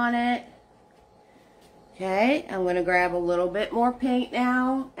tail on it. Okay, I'm going to grab a little bit more paint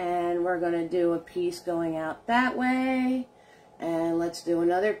now, and we're going to do a piece going out that way, and let's do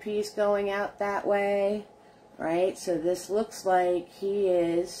another piece going out that way, right? So this looks like he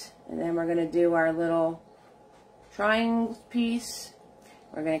is, and then we're going to do our little triangle piece.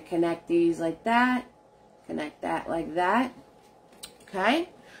 We're going to connect these like that, connect that like that, okay?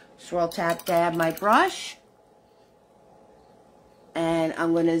 Swirl tap dab my brush, and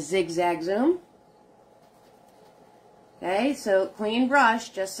I'm going to zigzag zoom. Okay, so clean brush,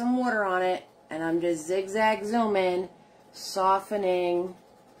 just some water on it, and I'm just zigzag zooming, softening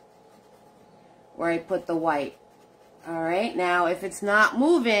where I put the white. Alright, now if it's not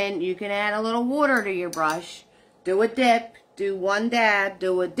moving, you can add a little water to your brush. Do a dip, do one dab,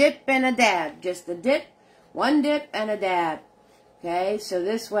 do a dip and a dab. Just a dip, one dip and a dab. Okay, so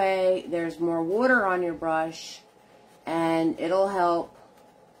this way there's more water on your brush, and it'll help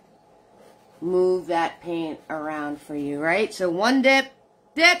move that paint around for you, right? So one dip,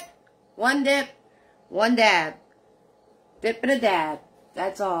 one dip, one dab. Dip and a dab.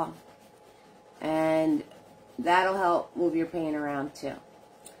 That's all. And that'll help move your paint around too.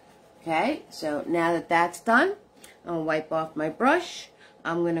 Okay, so now that that's done, I'm going to wipe off my brush.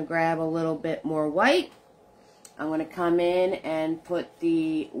 I'm going to grab a little bit more white. I'm going to come in and put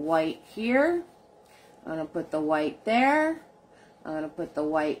the white here. I'm going to put the white there. I'm going to put the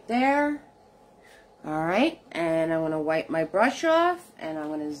white there. Alright, and I'm going to wipe my brush off, and I'm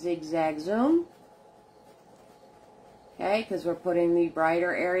going to zigzag zoom. Okay, because we're putting the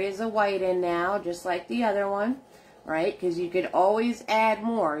brighter areas of white in now, just like the other one. Right, because you could always add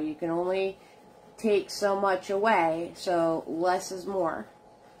more. You can only take so much away, so less is more.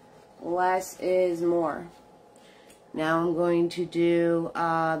 Less is more. Now I'm going to do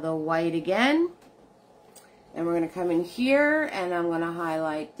the white again. And we're going to come in here, and I'm going to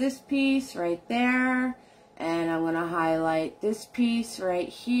highlight this piece right there. And I'm going to highlight this piece right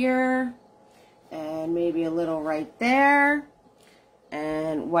here. And maybe a little right there.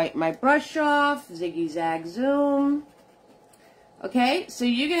 And wipe my brush off. Ziggy-zag zoom. Okay, so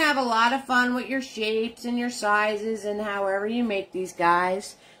you can have a lot of fun with your shapes and your sizes and however you make these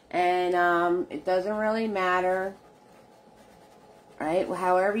guys. And it doesn't really matter. Right,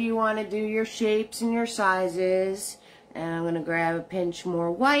 however you want to do your shapes and your sizes. And I'm going to grab a pinch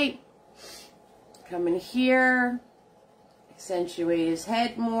more white. Come in here. Accentuate his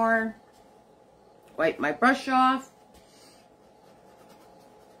head more. Wipe my brush off.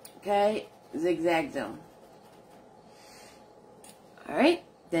 Okay, zigzag zoom. Alright,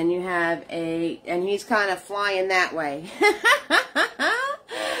 then you have and he's kind of flying that way.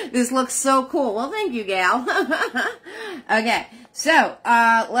 This looks so cool. Well, thank you, gal. Okay, so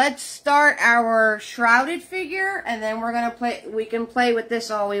let's start our shrouded figure, and then we're gonna play. We can play with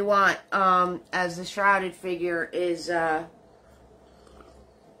this all we want, as the shrouded figure is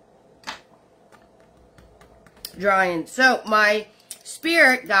drying. So my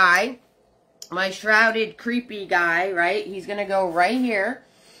spirit guy, my shrouded creepy guy, right? He's gonna go right here,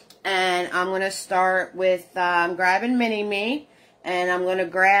 and I'm gonna start with I'm grabbing Mini Me. And I'm going to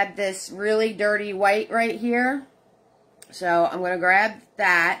grab this really dirty white right here. So I'm going to grab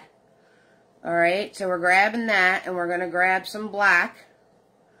that. Alright, so we're grabbing that, and we're going to grab some black.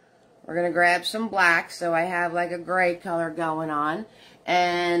 We're going to grab some black, so I have like a gray color going on.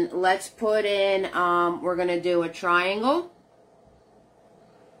 And let's put in, we're going to do a triangle.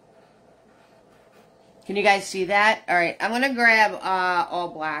 Can you guys see that? Alright, I'm going to grab all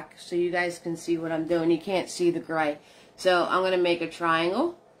black so you guys can see what I'm doing. You can't see the gray. So I'm going to make a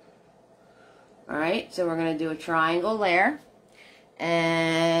triangle. Alright, so we're going to do a triangle there.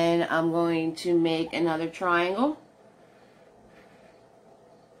 And I'm going to make another triangle.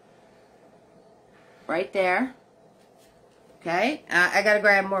 Right there. Okay, I got to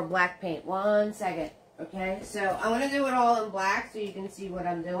grab more black paint. 1 second. Okay, so I'm going to do it all in black so you can see what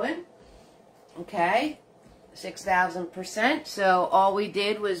I'm doing. Okay, 6,000%. So all we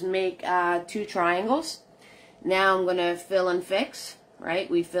did was make 2 triangles. Now I'm going to fill and fix, right?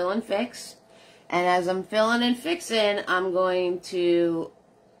 We fill and fix. And as I'm filling and fixing, I'm going to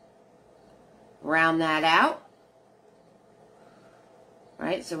round that out.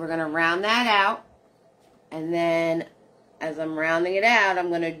 Right? So we're going to round that out. And then as I'm rounding it out, I'm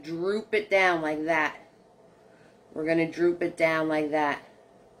going to droop it down like that. We're going to droop it down like that.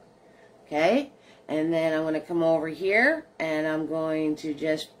 Okay, and then I'm going to come over here and I'm going to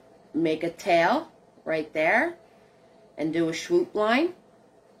just make a tail right there and do a swoop line.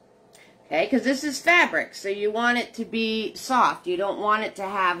 Okay, because this is fabric, so you want it to be soft. You don't want it to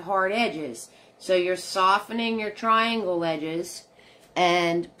have hard edges. So you're softening your triangle edges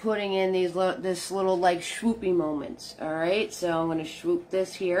and putting in these this little like swoopy moments. Alright, so I'm going to swoop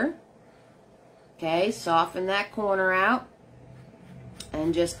this here. Okay, soften that corner out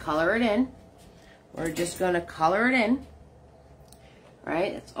and just color it in. We're just going to color it in.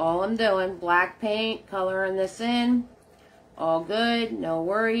 Alright, that's all I'm doing. Black paint, coloring this in. All good, no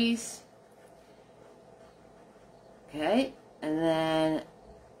worries. Okay, and then,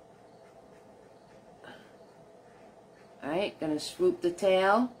 alright, gonna swoop the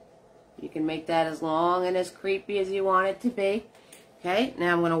tail. You can make that as long and as creepy as you want it to be. Okay,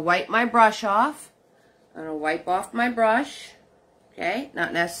 now I'm gonna wipe my brush off. I'm gonna wipe off my brush. Okay,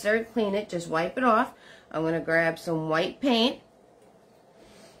 not necessary to clean it, just wipe it off. I'm gonna grab some white paint.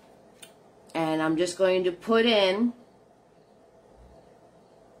 And I'm just going to put in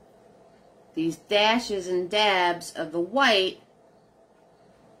these dashes and dabs of the white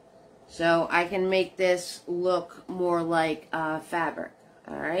so I can make this look more like fabric.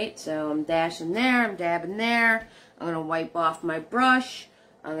 Alright, so I'm dashing there, I'm dabbing there. I'm going to wipe off my brush.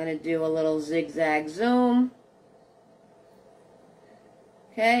 I'm going to do a little zigzag zoom.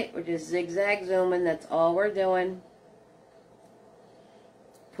 Okay, we're just zigzag zooming, that's all we're doing.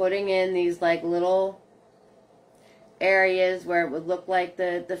 Putting in these like little areas where it would look like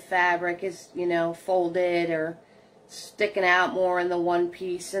the fabric is, you know, folded or sticking out more in the one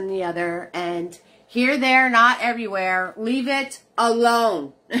piece than the other. And here, there, not everywhere. Leave it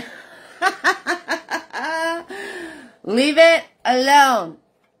alone. Leave it alone.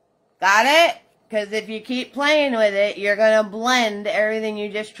 Got it? Because if you keep playing with it, you're going to blend everything you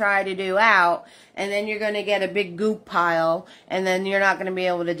just tried to do out. And then you're going to get a big goop pile. And then you're not going to be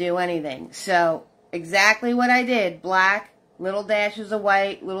able to do anything. So exactly what I did. Black, little dashes of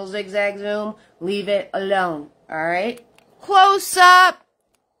white, little zigzag zoom. Leave it alone. Alright? Close up.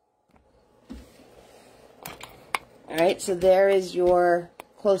 Alright, so there is your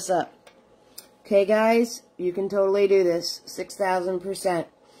close up. Okay, guys? You can totally do this. 6,000%.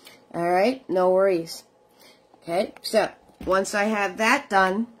 Alright? No worries. Okay, so once I have that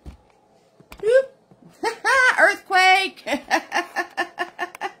done. Whoop, earthquake!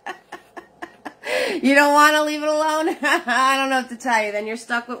 You don't want to leave it alone? I don't know what to tell you. Then you're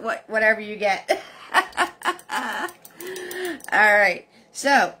stuck with whatever you get. Alright,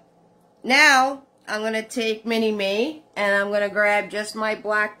 so now I'm going to take Mini Me and I'm going to grab just my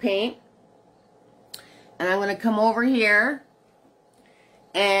black paint and I'm going to come over here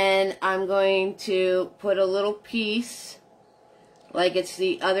and I'm going to put a little piece like it's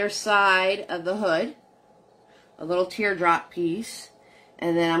the other side of the hood, a little teardrop piece.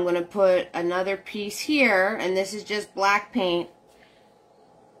 And then I'm going to put another piece here, and this is just black paint.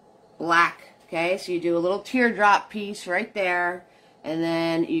 Black, okay? So you do a little teardrop piece right there, and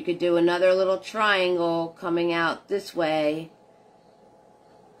then you could do another little triangle coming out this way,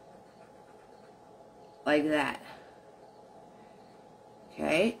 like that.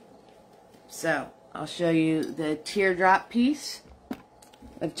 Okay? So, I'll show you the teardrop piece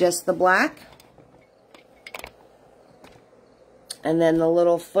of just the black. And then the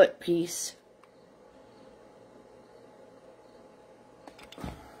little foot piece.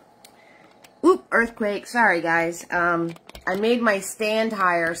 Oop, earthquake. Sorry, guys. I made my stand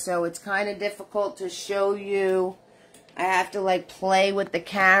higher, so it's kind of difficult to show you. I have to, like, play with the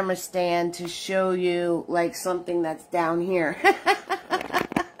camera stand to show you, like, something that's down here.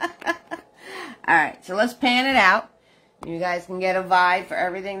 Alright, so let's pan it out. You guys can get a vibe for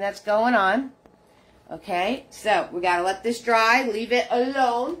everything that's going on. Okay, so we got to let this dry, leave it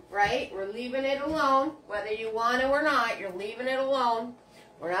alone, right? We're leaving it alone, whether you want to or not, you're leaving it alone.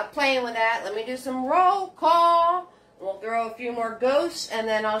 We're not playing with that. Let me do some roll call. We'll throw a few more ghosts, and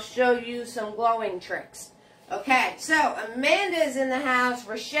then I'll show you some glowing tricks. Okay, so Amanda's in the house,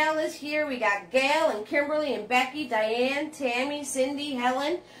 Rochelle is here, we got Gail and Kimberly and Becky, Diane, Tammy, Cindy,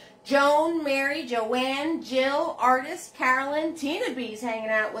 Helen, Joan, Mary, Joanne, Jill, Artist, Carolyn, Tina B's hanging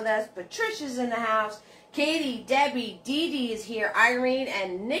out with us, Patricia's in the house, Katie, Debbie, Dee Dee is here, Irene,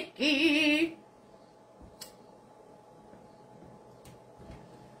 and Nikki.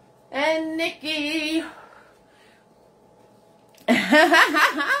 And Nikki.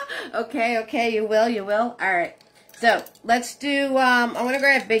 Okay, you will. Alright. So, let's do, I'm going to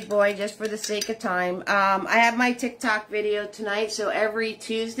grab Big Boy just for the sake of time. I have my TikTok video tonight, so every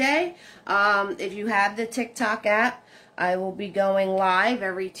Tuesday, if you have the TikTok app, I will be going live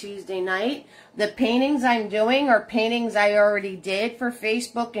every Tuesday night. The paintings I'm doing are paintings I already did for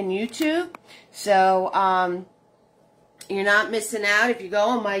Facebook and YouTube. So, you're not missing out. If you go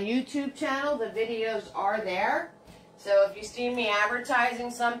on my YouTube channel, the videos are there. So if you see me advertising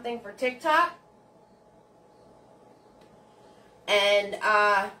something for TikTok, and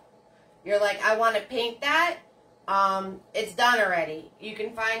you're like, I want to paint that, it's done already. You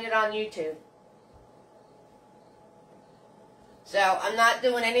can find it on YouTube. So I'm not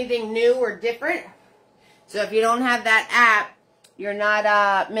doing anything new or different. So if you don't have that app, you're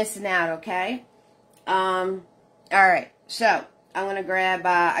not missing out, okay? Alright, so I'm going to grab,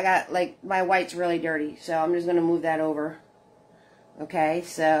 I got, like, my white's really dirty, so I'm just going to move that over. Okay,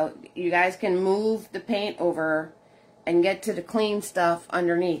 so you guys can move the paint over and get to the clean stuff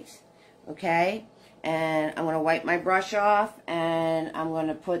underneath. Okay, and I'm going to wipe my brush off, and I'm going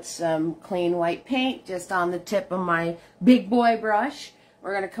to put some clean white paint just on the tip of my big boy brush.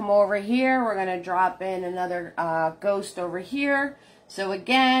 We're going to come over here, we're going to drop in another ghost over here. So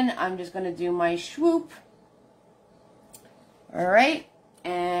again, I'm just going to do my swoop. Alright,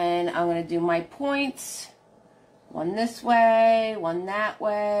 and I'm going to do my points. One this way, one that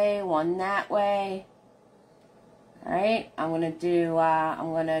way, one that way. Alright, I'm going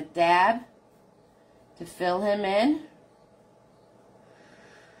to dab to fill him in.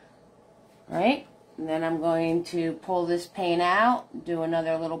 Alright, and then I'm going to pull this paint out, do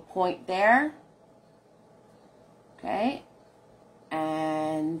another little point there. Okay,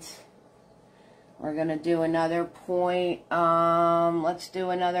 and we're going to do another point, let's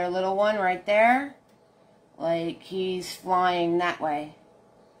do another little one right there, like he's flying that way.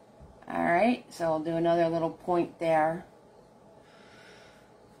 Alright, so I'll do another little point there.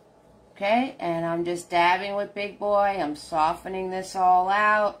 Okay, and I'm just dabbing with Big Boy, I'm softening this all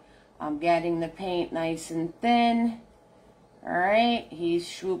out, I'm getting the paint nice and thin. Alright,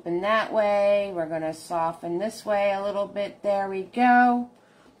 he's swooping that way, we're going to soften this way a little bit, there we go.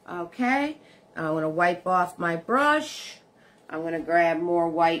 Okay. I'm going to wipe off my brush. I'm going to grab more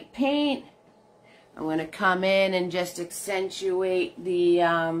white paint. I'm going to come in and just accentuate the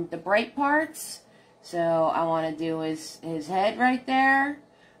bright parts. So I want to do his head right there.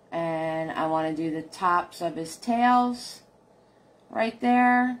 And I want to do the tops of his tails right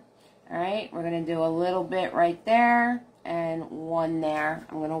there. Alright, we're going to do a little bit right there and one there.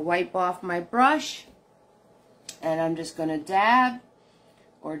 I'm going to wipe off my brush. And I'm just going to dab.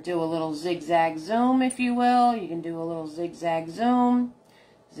 Or do a little zigzag zoom, if you will. You can do a little zigzag zoom,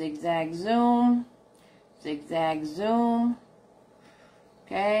 zigzag zoom, zigzag zoom.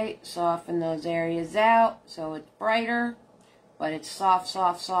 Okay, soften those areas out so it's brighter, but it's soft,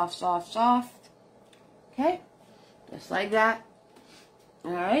 soft, soft, soft, soft. Okay, just like that.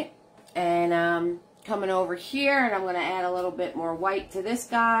 Alright, and coming over here, and I'm going to add a little bit more white to this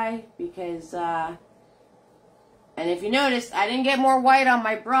guy because, and if you notice, I didn't get more white on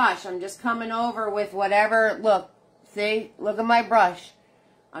my brush. I'm just coming over with whatever, look, see, look at my brush.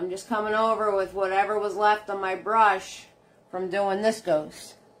 I'm just coming over with whatever was left on my brush from doing this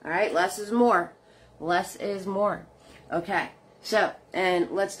ghost. Alright, less is more. Less is more. Okay, so, and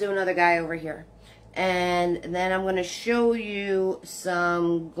let's do another guy over here. And then I'm going to show you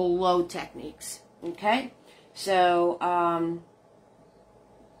some glow techniques. Okay, so,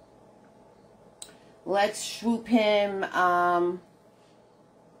 let's swoop him, I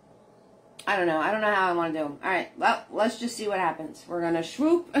don't know how I want to do him. Alright, well, let's just see what happens. We're going to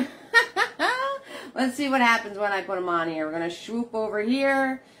swoop. Let's see what happens when I put him on here. We're going to swoop over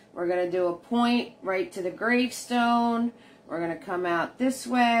here. We're going to do a point right to the gravestone. We're going to come out this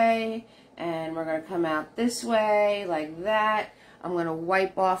way. And we're going to come out this way, like that. I'm going to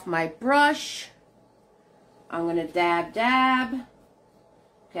wipe off my brush. I'm going to dab, dab.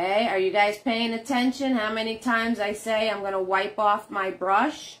 Okay, are you guys paying attention how many times I say I'm going to wipe off my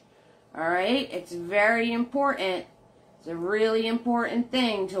brush? Alright, it's very important. It's a really important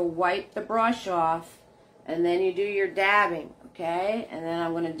thing to wipe the brush off. And then you do your dabbing, okay? And then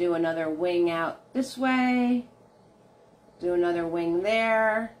I'm going to do another wing out this way. Do another wing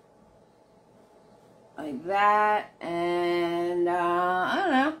there. Like that. And, I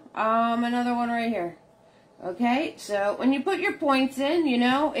don't know, another one right here. Okay, so when you put your points in, you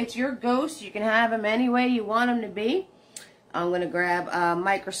know, it's your ghost. You can have him any way you want him to be. I'm going to grab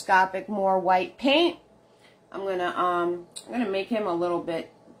microscopic more white paint. I'm going to make him a little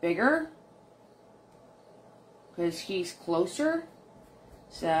bit bigger because he's closer.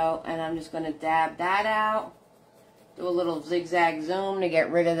 So, and I'm just going to dab that out. Do a little zigzag zoom to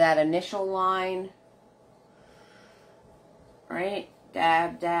get rid of that initial line. Right?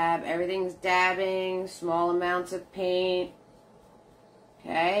 Dab, dab. Everything's dabbing. Small amounts of paint.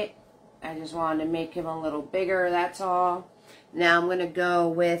 Okay. I just wanted to make him a little bigger, that's all. Now I'm going to go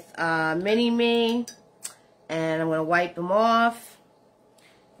with Mini-Me. And I'm going to wipe them off.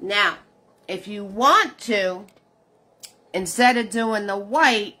 Now, if you want to, instead of doing the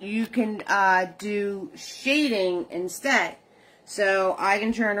white, you can do shading instead. So I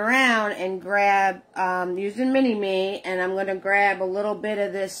can turn around and grab, using Mini-Me, and I'm going to grab a little bit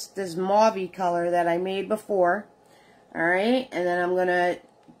of this mauve color that I made before. Alright, and then I'm going to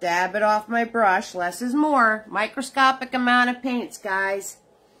dab it off my brush. Less is more. Microscopic amount of paints, guys.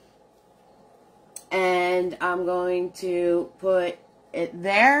 And I'm going to put it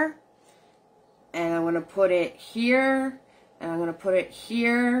there. And I'm going to put it here. And I'm going to put it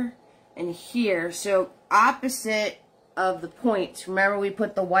here and here. So opposite of the points. Remember we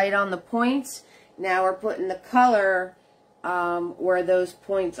put the white on the points? Now we're putting the color where those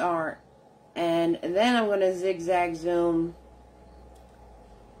points aren't. And then I'm going to zigzag zoom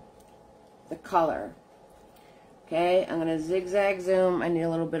the color. Okay, I'm going to zigzag zoom. I need a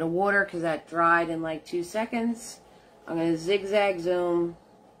little bit of water because that dried in like 2 seconds. I'm going to zigzag zoom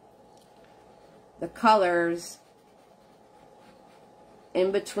the colors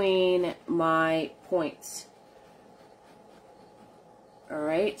in between my points.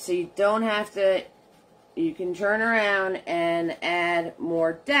 Alright, so you don't have to, you can turn around and add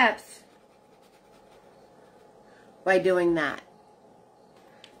more depth by doing that.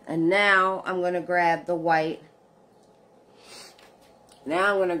 And now I'm going to grab the white.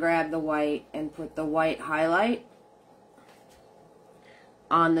 Now I'm going to grab the white and put the white highlight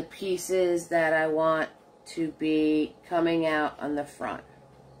on the pieces that I want to be coming out on the front.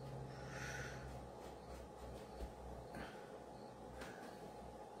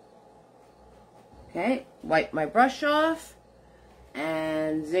 Okay, wipe my brush off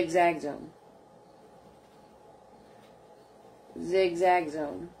and zigzag zoom. Zigzag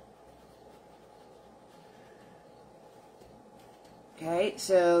zoom. Okay,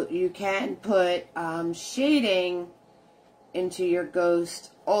 so you can put shading into your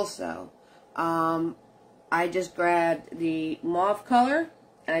ghost also. I just grabbed the mauve color,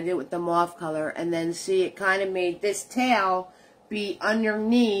 and I did it with the mauve color, and then see it kind of made this tail be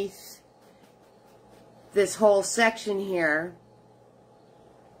underneath this whole section here.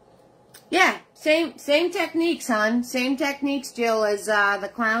 Yeah, same techniques, hon. Same techniques, Jill, as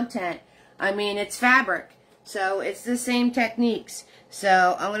the clown tent. I mean, it's fabric, so it's the same techniques.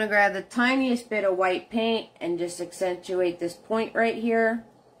 So I'm going to grab the tiniest bit of white paint and just accentuate this point right here.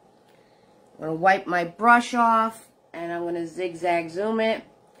 I'm going to wipe my brush off and I'm going to zigzag zoom it.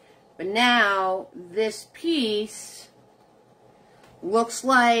 But now this piece looks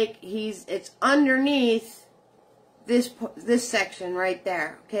like it's underneath this section right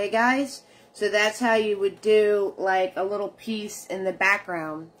there. Okay, guys? So that's how you would do like a little piece in the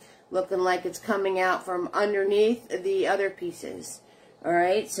background, looking like it's coming out from underneath the other pieces.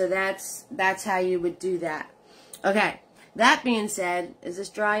 Alright, so that's how you would do that. Okay, that being said, is this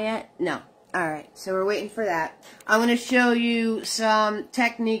dry yet? No. Alright, so we're waiting for that. I'm going to show you some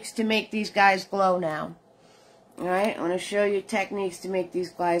techniques to make these guys glow now. Alright, I'm going to show you techniques to make these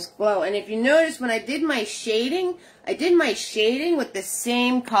guys glow. And if you notice, when I did my shading with the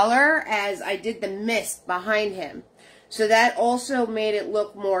same color as I did the mist behind him. So that also made it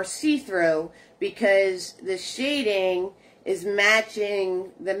look more see-through because the shading is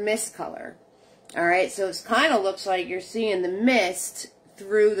matching the mist color. Alright, so it kind of looks like you're seeing the mist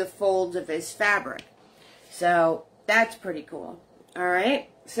through the folds of his fabric. So that's pretty cool. Alright,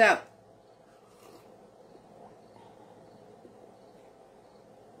 so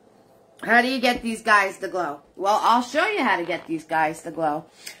how do you get these guys to glow? Well, I'll show you how to get these guys to glow.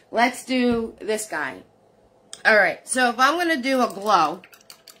 Let's do this guy. Alright, so if I'm going to do a glow,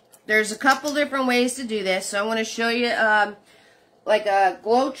 there's a couple different ways to do this. So I'm going to show you like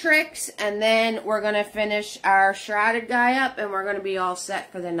glow tricks, and then we're going to finish our shrouded guy up, and we're going to be all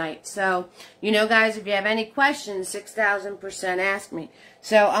set for the night. So, you know, guys, if you have any questions, 6,000% ask me.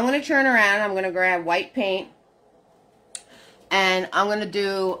 So I'm going to turn around. I'm going to grab white paint, and I'm going to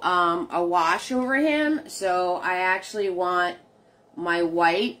do a wash over him. So I actually want my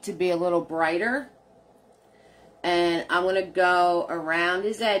white to be a little brighter. And I'm going to go around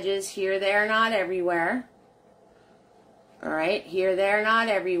his edges, here, there, not everywhere. Alright, here, there, not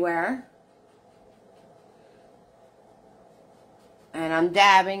everywhere. And I'm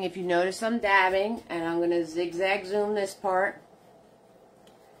dabbing. If you notice, I'm dabbing. And I'm going to zigzag zoom this part.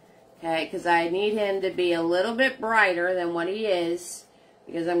 Okay, because I need him to be a little bit brighter than what he is.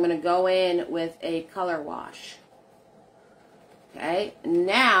 Because I'm going to go in with a color wash. Okay,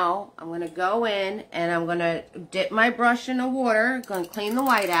 now I'm going to go in and I'm going to dip my brush in the water. I'm going to clean the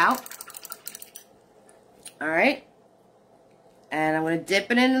white out. All right. And I'm going to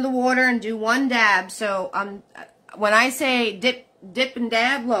dip it into the water and do one dab. So when I say dip and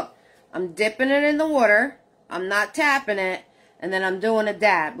dab, look, I'm dipping it in the water. I'm not tapping it. And then I'm doing a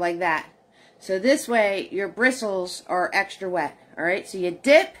dab like that. So this way your bristles are extra wet. All right. So you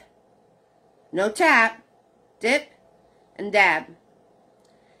dip, no tap, dip, and dab.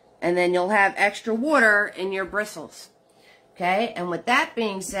 And then you'll have extra water in your bristles. Okay, and with that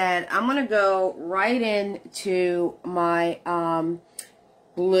being said, I'm going to go right into my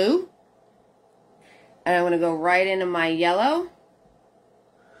blue. And I'm going to go right into my yellow.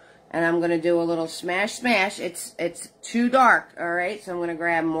 And I'm going to do a little smash, smash. It's too dark, all right? So I'm going to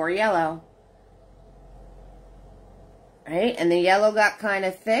grab more yellow. All right, and the yellow got kind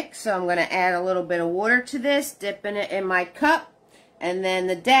of thick, so I'm going to add a little bit of water to this, dipping it in my cup. And then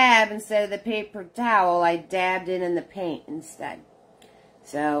the dab, instead of the paper towel, I dabbed it in the paint instead.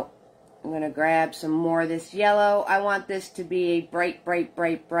 So I'm going to grab some more of this yellow. I want this to be a bright, bright,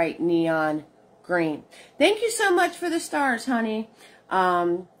 bright, bright neon green. Thank you so much for the stars, honey.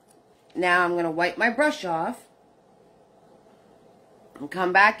 Now I'm going to wipe my brush off. And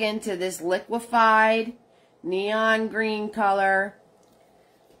come back into this liquefied neon green color.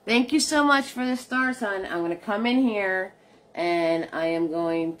 Thank you so much for the stars, hon. I'm going to come in here. And I am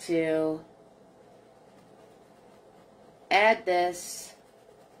going to add this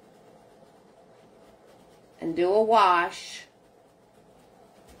and do a wash.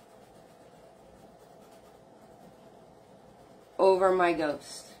 Over my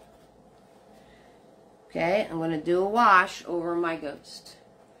ghost. Okay, I'm going to do a wash over my ghost.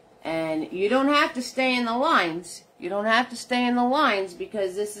 And you don't have to stay in the lines. You don't have to stay in the lines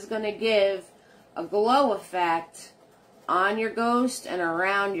because this is going to give a glow effect on your ghost and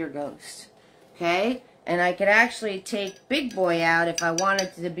around your ghost. Okay? And I could actually take Big Boy out if I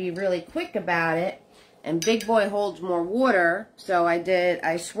wanted to be really quick about it. And Big Boy holds more water. So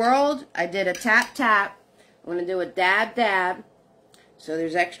I swirled, I did a tap tap. I'm going to do a dab dab. So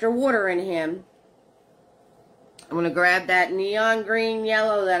there's extra water in him. I'm going to grab that neon green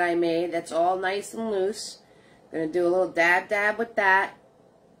yellow that I made. That's all nice and loose. I'm going to do a little dab dab with that.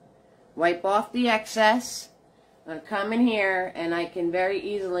 Wipe off the excess. I'm going to come in here and I can very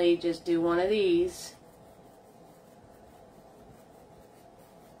easily just do one of these.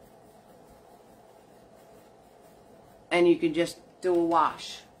 And you can just do a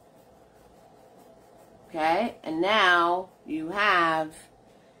wash. Okay? And now you have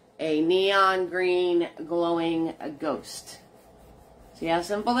a neon green glowing ghost. See how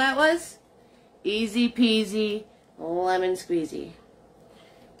simple that was? Easy peasy, lemon squeezy.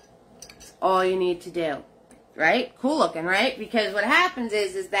 That's all you need to do. Right? Cool looking, right? Because what happens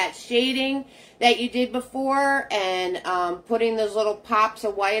is that shading that you did before and putting those little pops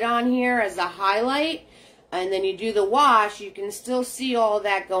of white on here as a highlight, and then you do the wash, you can still see all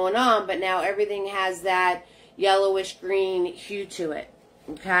that going on, but now everything has that yellowish green hue to it.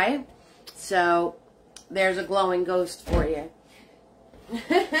 Okay? So, there's a glowing ghost for you.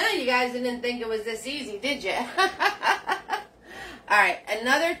 You guys didn't think it was this easy, did you? Alright,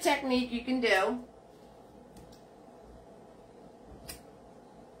 another technique you can do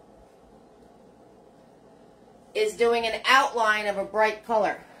is doing an outline of a bright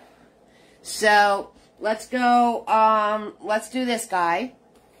color. So, let's go, let's do this guy.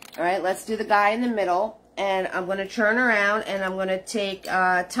 Alright, let's do the guy in the middle. And I'm going to turn around and I'm going to take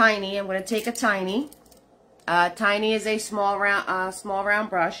Tiny. I'm going to take a Tiny. Tiny is a small round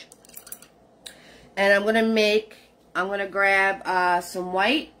brush. And I'm going to grab some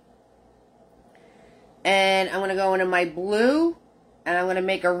white. And I'm going to go into my blue. And I'm going to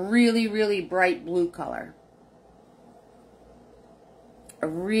make a really, really bright blue color. A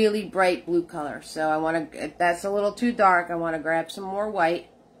really bright blue color. So I want to, if that's a little too dark, I want to grab some more white.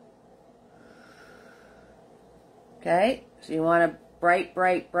 Okay, so you want a bright,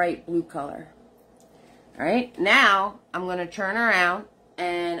 bright, bright blue color. Alright, now I'm going to turn around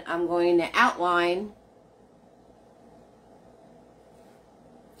and I'm going to outline.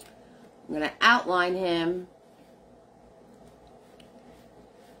 I'm going to outline him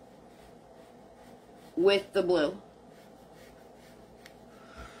with the blue.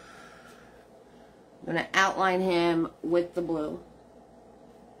 I'm going to outline him with the blue.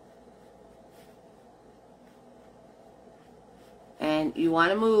 And you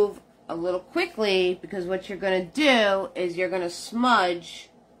want to move a little quickly because what you're going to do is you're going to smudge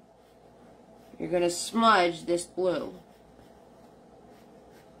this blue.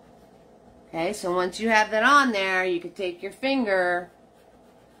 Okay, so once you have that on there, you can take your finger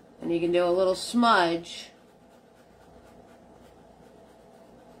and you can do a little smudge.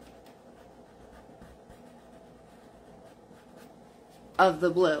 Of the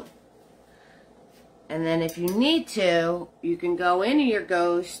blue. And then if you need to, you can go into your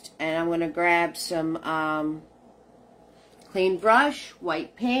ghost, and I'm going to grab some clean brush,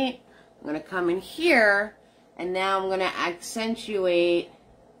 white paint. I'm going to come in here, and now I'm going to accentuate,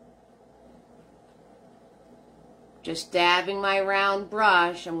 just dabbing my round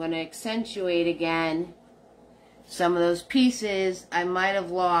brush, I'm going to accentuate again some of those pieces I might have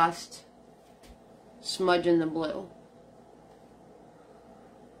lost smudging the blue.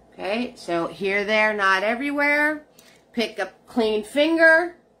 Okay, so here, there, not everywhere. Pick up clean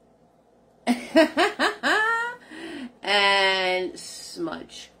finger and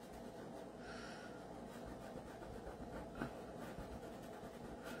smudge.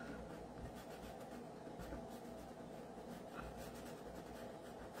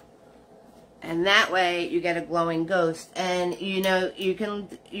 And that way you get a glowing ghost. And you know, you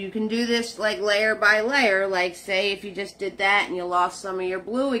can do this like layer by layer. Like say if you just did that and you lost some of your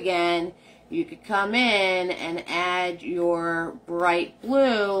blue again, you could come in and add your bright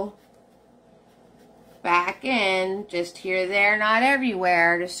blue back in, just here, there, not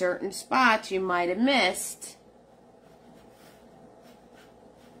everywhere, to certain spots you might have missed.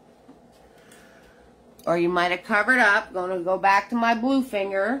 Or you might have covered up. Going to go back to my blue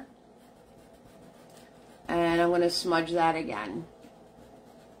finger. And I'm going to smudge that again.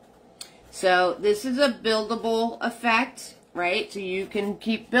 So this is a buildable effect, right? So you can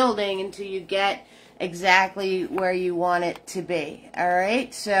keep building until you get exactly where you want it to be. All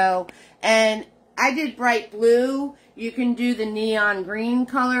right. So, and I did bright blue. You can do the neon green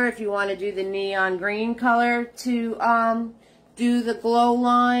color if you want to do the neon green color to do the glow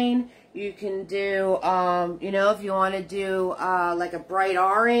line. You can do, you know, if you want to do like a bright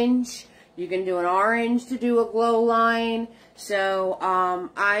orange. You can do an orange to do a glow line. So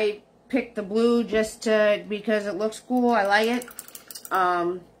I picked the blue just because it looks cool. I like it.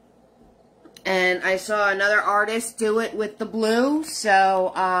 And I saw another artist do it with the blue.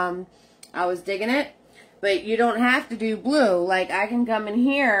 So I was digging it. But you don't have to do blue. Like I can come in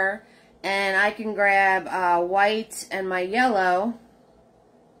here and I can grab white and my yellow.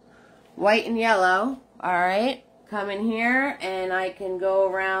 White and yellow. Alright. Come in here and I can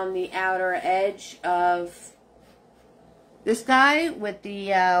go around the outer edge of this guy with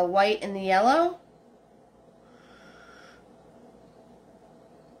the white and the yellow.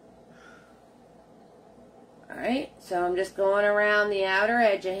 Alright, so I'm just going around the outer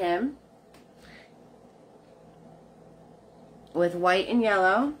edge of him with white and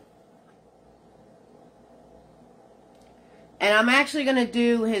yellow. And I'm actually going to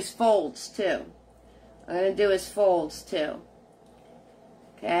do his folds too. I'm going to do his folds too.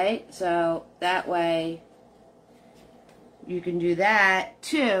 Okay, so that way you can do that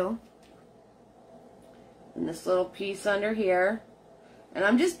too. And this little piece under here. And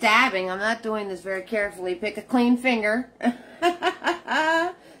I'm just dabbing. I'm not doing this very carefully. Pick a clean finger.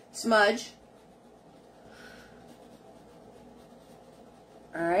 Smudge.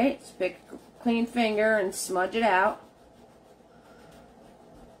 Alright, so pick a clean finger and smudge it out.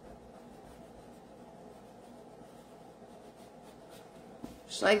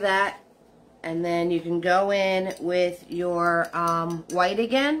 Just like that. And then you can go in with your white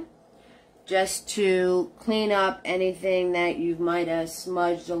again, just to clean up anything that you might have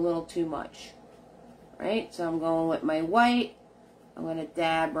smudged a little too much. Right? So I'm going with my white. I'm going to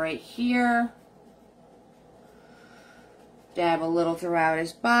dab right here. Dab a little throughout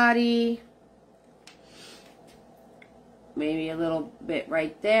his body. Maybe a little bit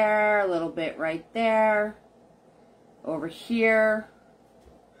right there, a little bit right there. Over here.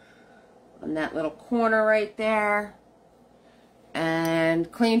 On that little corner right there.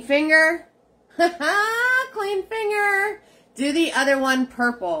 And clean finger. Clean finger. Do the other one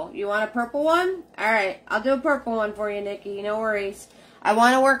purple. You want a purple one? Alright, I'll do a purple one for you, Nikki. No worries. I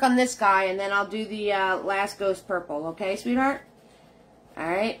want to work on this guy, and then I'll do the last ghost purple. Okay, sweetheart?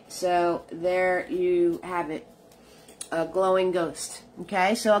 Alright, so there you have it. A glowing ghost.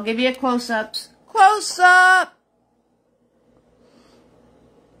 Okay, so I'll give you a close-up. Close-up!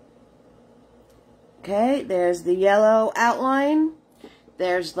 Okay, there's the yellow outline.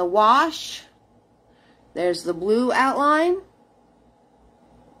 There's the wash. There's the blue outline.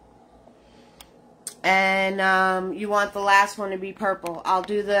 And you want the last one to be purple. I'll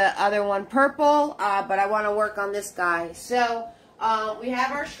do the other one purple, but I want to work on this guy. So, we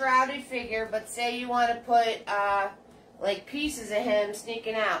have our shrouded figure, but say you want to put, like, pieces of him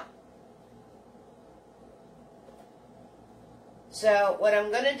sneaking out. So what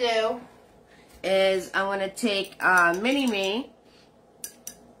I'm going to do is I'm going to take Mini-Me.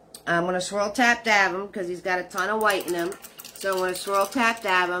 I'm going to swirl tap dab him because he's got a ton of white in him. So I'm going to swirl tap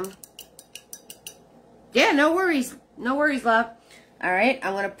dab him. Yeah, no worries. No worries, love. All right,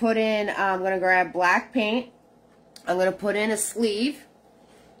 I'm going to put in, I'm going to grab black paint. I'm going to put in a sleeve.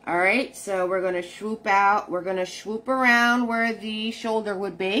 All right, so we're going to swoop out. We're going to swoop around where the shoulder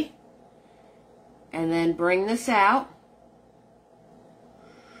would be. And then bring this out.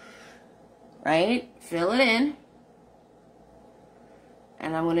 Right, fill it in.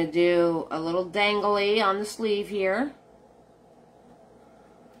 And I'm going to do a little dangly on the sleeve here.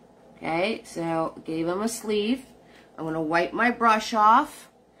 Okay, so gave him a sleeve. I'm going to wipe my brush off.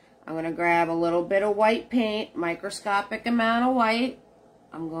 I'm going to grab a little bit of white paint, microscopic amount of white.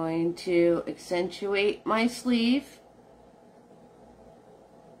 I'm going to accentuate my sleeve.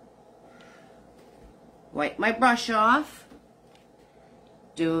 Wipe my brush off.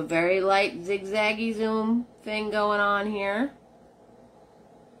 Do a very light zigzaggy zoom thing going on here.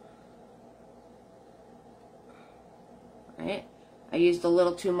 Right. I used a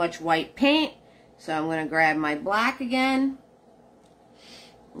little too much white paint, so I'm going to grab my black again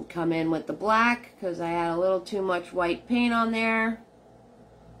and come in with the black because I had a little too much white paint on there.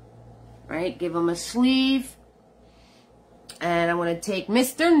 Right, give them a sleeve. And I'm going to take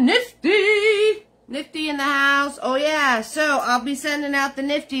Mr. Nifty. Nifty in the house. Oh yeah, so I'll be sending out the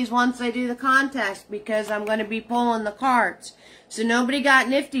Nifties once I do the contest because I'm going to be pulling the cards. So nobody got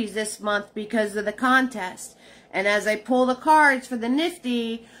Nifties this month because of the contest. And as I pull the cards for the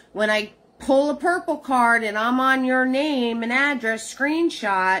Nifty, when I pull a purple card and I'm on your name and address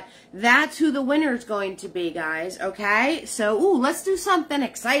screenshot, that's who the winner's going to be, guys, okay? So, ooh, let's do something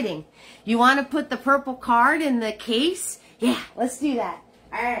exciting. You want to put the purple card in the case? Yeah, let's do that.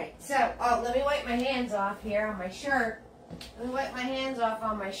 All right, so, oh, let me wipe my hands off here on my shirt. Let me wipe my hands off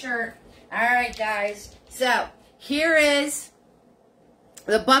on my shirt. All right, guys, so here is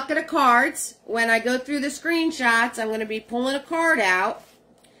the bucket of cards. When I go through the screenshots, I'm going to be pulling a card out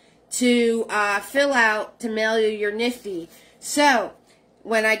to fill out to mail you your Nifty. So,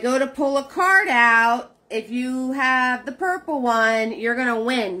 when I go to pull a card out, if you have the purple one, you're going to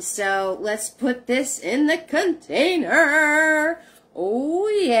win. So, let's put this in the container. Oh,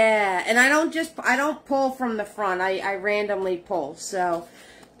 yeah. And I don't pull from the front. I randomly pull. So,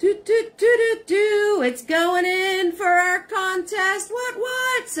 it's going in for our contest.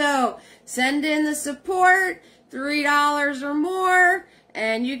 What? So, send in the support, $3 or more,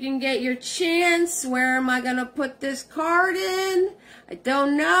 and you can get your chance. Where am I going to put this card in? I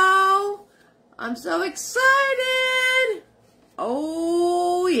don't know. I'm so excited.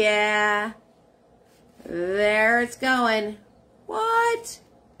 Oh, yeah. There it's going. What?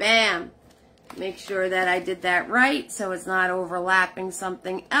 Bam. Make sure that I did that right so it's not overlapping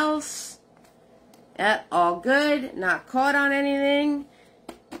something else. Yep, all good. Not caught on anything.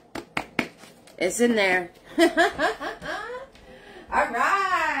 It's in there. All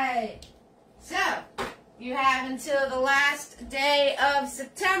right. So, you have until the last day of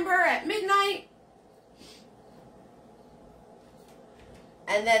September at midnight.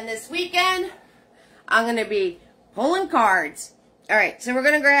 And then this weekend, I'm going to be pulling cards. All right, so we're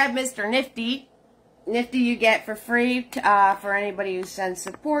going to grab Mr. Nifty. Nifty you get for free for anybody who sends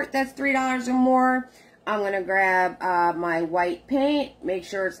support. That's $3 or more. I'm going to grab my white paint. Make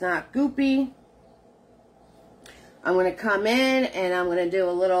sure it's not goopy. I'm going to come in and I'm going to do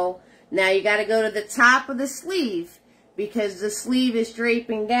a little... Now you got to go to the top of the sleeve because the sleeve is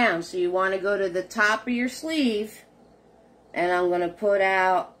draping down. So you want to go to the top of your sleeve. And I'm going to put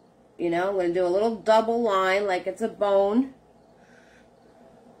out, I'm going to do a little double line like it's a bone.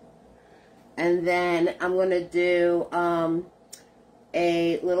 And then I'm going to do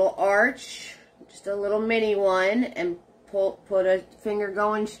a little arch, just a little mini one, and put a finger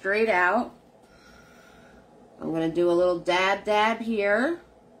going straight out. I'm going to do a little dab here.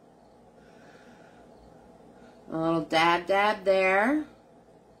 A little dab there.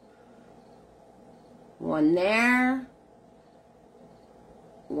 One there.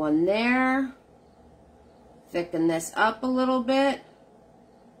 One there. Thicken this up a little bit.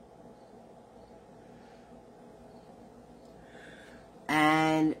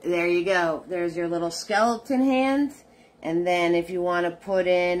 And there you go. There's your little skeleton hand. And then if you want to put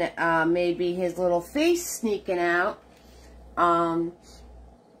in maybe his little face sneaking out, turn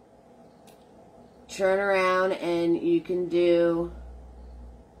around and you can do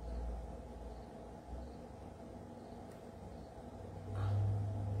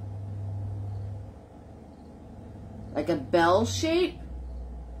like a bell shape.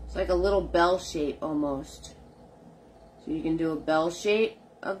 It's like a little bell shape almost. So you can do a bell shape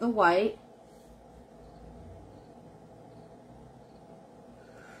of the white.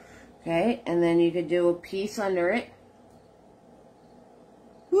 Okay, and then you could do a piece under it.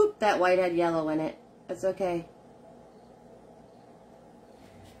 Whoop, that white had yellow in it. That's okay.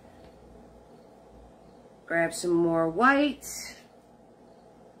 Grab some more white.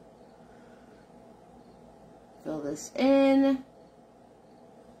 Fill this in.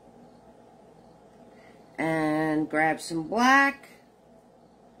 And grab some black.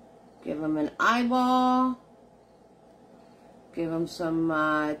 Give them an eyeball. Give them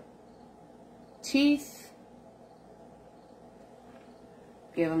some teeth.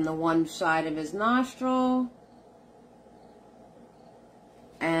 Give him the one side of his nostril.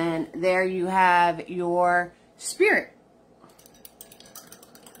 And there you have your spirit.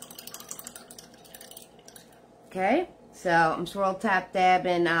 Okay, so I'm swirl, tap, dab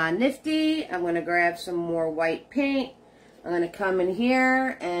in Nifty. I'm going to grab some more white paint. I'm going to come in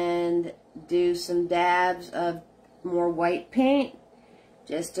here and do some dabs of more white paint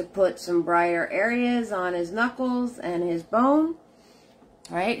just to put some brighter areas on his knuckles and his bone.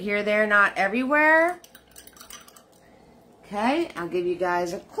 All right, here, there, not everywhere. Okay, I'll give you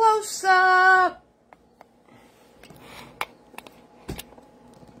guys a close-up.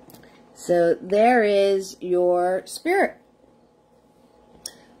 So there is your spirit.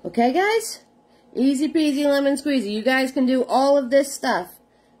 Okay, guys? Easy peasy lemon squeezy. You guys can do all of this stuff.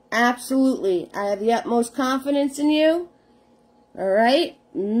 Absolutely. I have the utmost confidence in you. All right?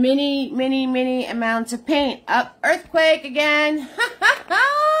 Many amounts of paint. Up, earthquake again.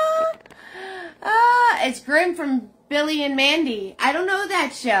 It's Grim from Billy and Mandy. I don't know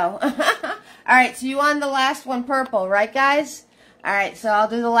that show. All right, so you want the last one purple, right, guys? All right, so I'll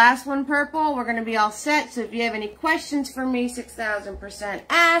do the last one purple. We're going to be all set. So if you have any questions for me, 6,000%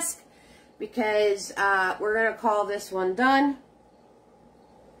 ask, because we're going to call this one done.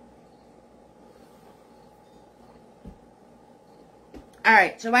 All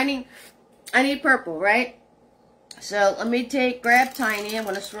right, so I need purple, right? So let me grab Tiny. I'm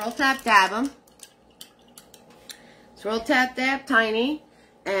going to swirl, tap, dab him. Swirl, tap, dab, Tiny.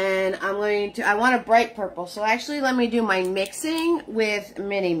 And I want a bright purple. So actually, let me do my mixing with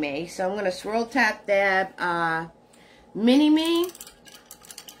Mini-Me. So I'm going to swirl, tap, dab Mini-Me.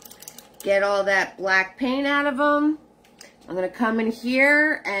 Get all that black paint out of them. I'm going to come in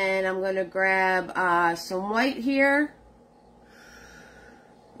here and I'm going to grab some white here.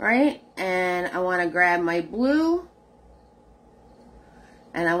 Right? And I want to grab my blue.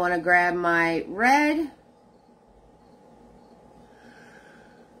 And I want to grab my red.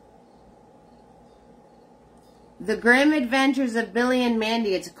 The Grim Adventures of Billy and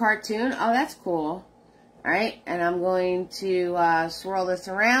Mandy. It's a cartoon. Oh, that's cool. Alright, and I'm going to swirl this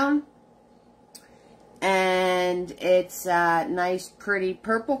around. And it's a nice, pretty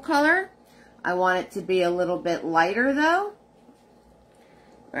purple color. I want it to be a little bit lighter, though.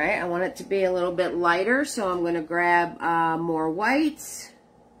 Alright, I want it to be a little bit lighter, so I'm going to grab more whites.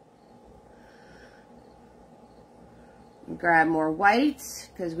 Grab more whites,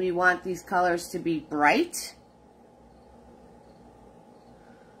 because we want these colors to be bright.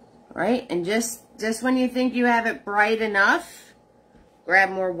 Right? And just when you think you have it bright enough, grab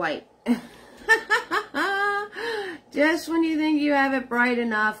more white. Just when you think you have it bright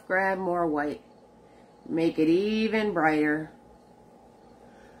enough, grab more white. Make it even brighter.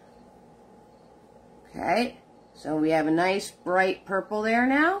 Okay. So we have a nice bright purple there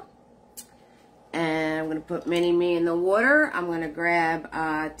now. And I'm going to put Mini-Me in the water. I'm going to grab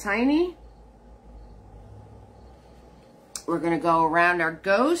Tiny. We're going to go around our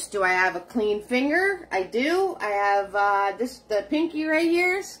ghost. Do I have a clean finger? I do. I have the pinky right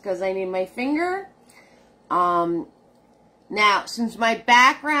here because I need my finger. Now, since my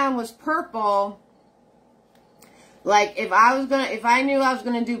background was purple, like if I knew I was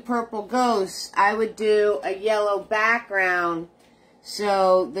gonna do purple ghosts, I would do a yellow background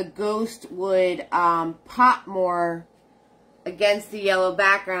so the ghost would pop more against the yellow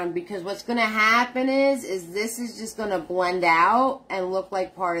background, because what's going to happen is this is just going to blend out and look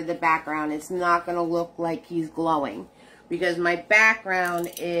like part of the background. It's not going to look like he's glowing because my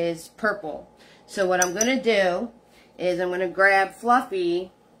background is purple. So what I'm going to do is I'm going to grab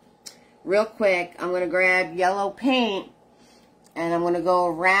Fluffy real quick. I'm going to grab yellow paint and I'm going to go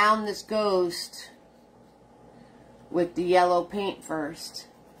around this ghost with the yellow paint first.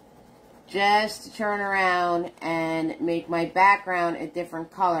 Just to turn around and make my background a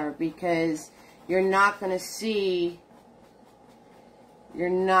different color, because you're not going to see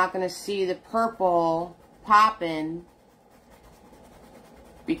the purple popping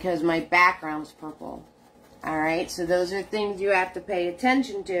because my background's purple. Alright, so those are things you have to pay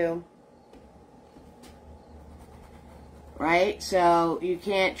attention to. Right? So you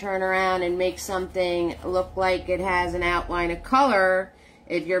can't turn around and make something look like it has an outline of color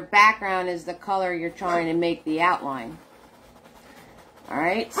if your background is the color you're trying to make the outline.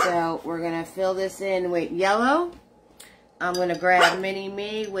 Alright, so we're going to fill this in with yellow. I'm going to grab Mini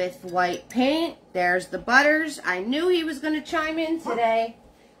Me with white paint. There's the Butters. I knew he was going to chime in today.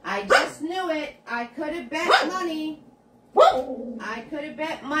 I just knew it. I could have bet money. I could have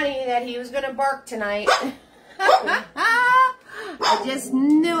bet money that he was going to bark tonight. I just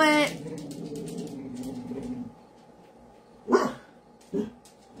knew it.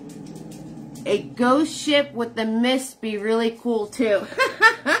 A ghost ship with the mist be really cool too.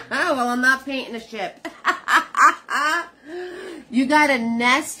 Well, I'm not painting a ship. You got a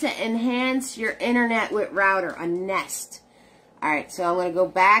nest to enhance your internet with router. A nest. Alright, so I'm going to go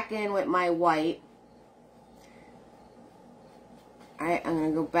back in with my white. Alright, I'm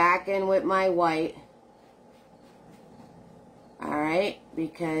going to go back in with my white. Alright,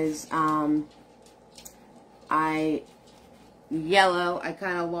 because yellow, I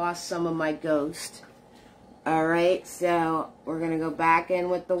kind of lost some of my ghost. Alright, so we're going to go back in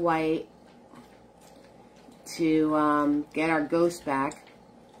with the white to get our ghost back.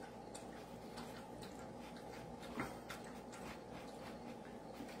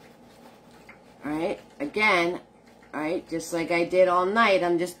 Alright, again, alright, just like I did all night,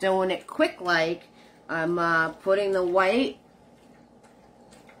 I'm just doing it quick like. I'm putting the white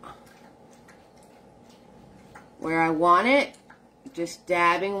where I want it, just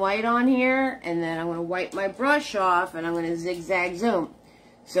dabbing white on here, and then I'm going to wipe my brush off and I'm going to zigzag zoom.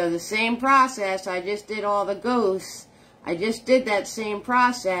 So the same process, I just did all the ghosts, I just did that same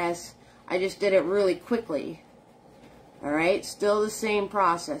process, I just did it really quickly. Alright, still the same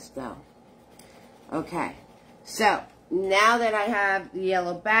process though. Okay, so now that I have the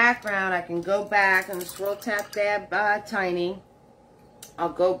yellow background, I can go back and swirl tap dab tiny.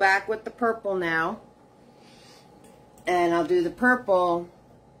 I'll go back with the purple now. And I'll do the purple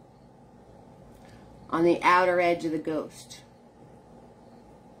on the outer edge of the ghost.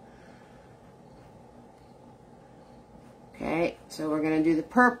 Okay, so we're going to do the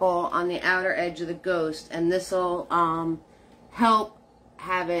purple on the outer edge of the ghost, and this will help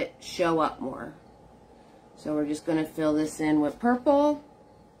have it show up more. So we're just going to fill this in with purple.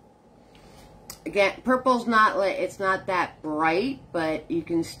 Again, purple's not like, it's not that bright, but you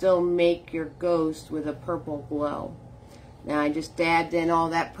can still make your ghost with a purple glow. Now I just dabbed in all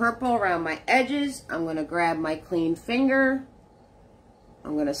that purple around my edges. I'm going to grab my clean finger.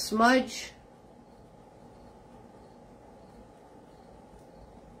 I'm going to smudge.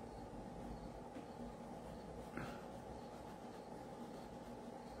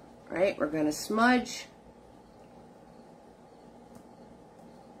 Right, we're going to smudge.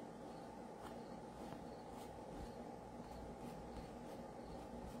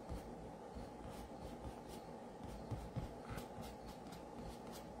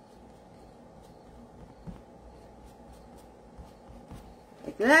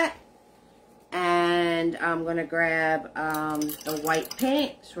 Like that. And I'm going to grab the white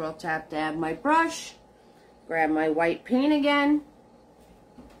paint. Swirl tap dab my brush. Grab my white paint again.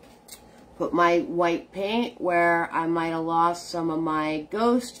 Put my white paint where I might have lost some of my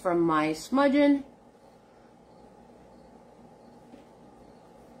ghost from my smudging.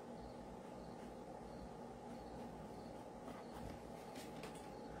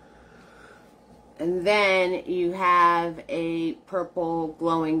 And then you have a purple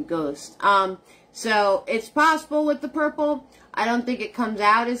glowing ghost. So it's possible with the purple. I don't think it comes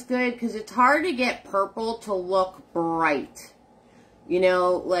out as good because it's hard to get purple to look bright. You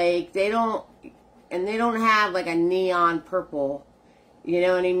know, like they don't have like a neon purple. You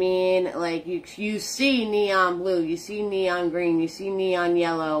know what I mean? Like you see neon blue, you see neon green, you see neon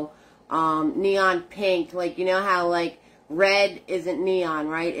yellow, neon pink. Like, you know how like red isn't neon,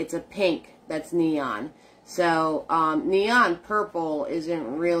 right? It's a pink that's neon. So neon purple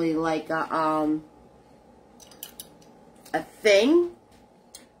isn't really like a thing,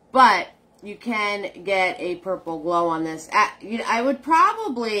 but you can get a purple glow on this. I would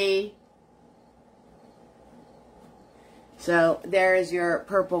probably... So there's your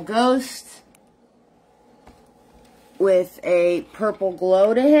purple ghost with a purple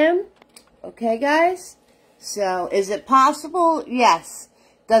glow to him. Okay, guys? So is it possible? Yes.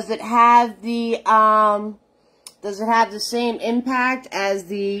 Does it have the same impact as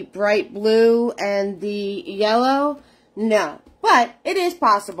the bright blue and the yellow? No. But it is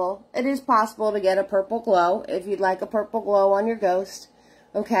possible. It is possible to get a purple glow if you'd like a purple glow on your ghost.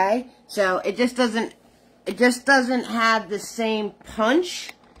 Okay? So it just doesn't It just doesn't have the same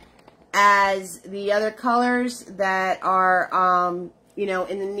punch as the other colors that are, you know,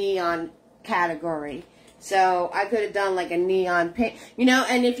 in the neon category. So I could have done like a neon paint, you know,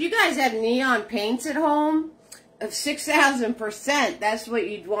 and if you guys have neon paints at home of 6,000%, that's what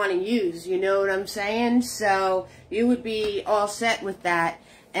you'd want to use, you know what I'm saying? So you would be all set with that.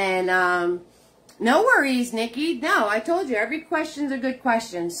 And no worries, Nikki. No, I told you, every question's a good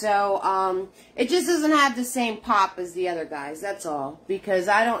question. So it just doesn't have the same pop as the other guys, that's all. Because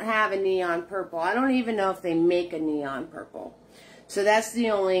I don't have a neon purple. I don't even know if they make a neon purple. So that's the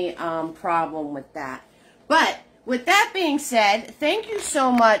only problem with that. But with that being said, thank you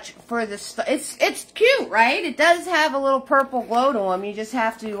so much for the it's cute, right? It does have a little purple glow to them. You just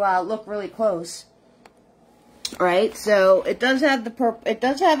have to look really close. Right? So it does have the purple, it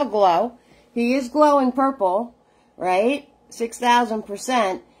does have a glow. He is glowing purple, right?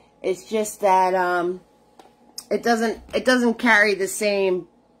 6,000%. It's just that it doesn't carry the same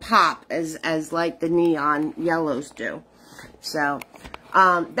pop as like the neon yellows do. So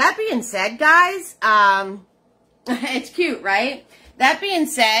that being said, guys, it's cute, right? That being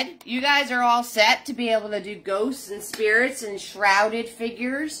said, you guys are all set to be able to do ghosts and spirits and shrouded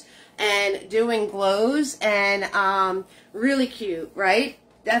figures and doing glows, and really cute, right?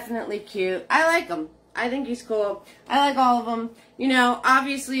 Definitely cute. I like him. I think he's cool. I like all of them. You know,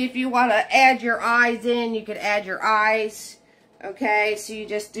 obviously, if you want to add your eyes in, you could add your eyes. Okay, so you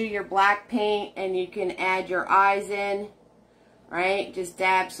just do your black paint and you can add your eyes in. Right? Just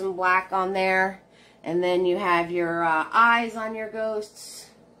dab some black on there. And then you have your eyes on your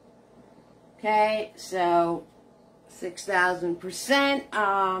ghosts. Okay, so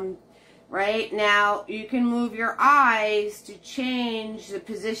 6,000%. Right? Now, you can move your eyes to change the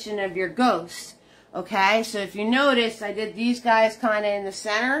position of your ghost. Okay, so if you notice, I did these guys kind of in the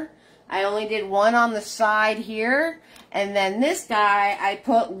center. I only did one on the side here. And then this guy, I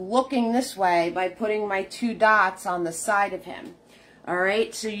put looking this way by putting my 2 dots on the side of him.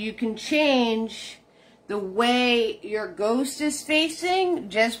 Alright, so you can change the way your ghost is facing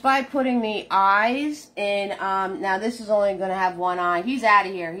just by putting the eyes in. Now this is only going to have one eye. He's out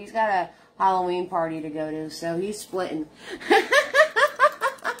of here. He's got a Halloween party to go to, so he's splitting.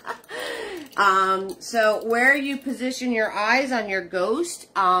 So where you position your eyes on your ghost,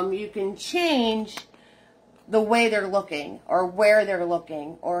 you can change the way they're looking, or where they're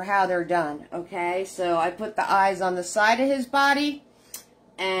looking, or how they're done. Okay, so I put the eyes on the side of his body,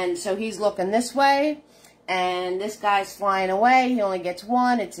 and so he's looking this way, and this guy's flying away. He only gets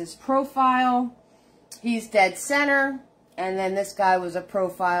one. It's his profile. He's dead center, and then this guy was a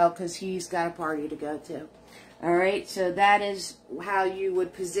profile because he's got a party to go to. Alright, so that is how you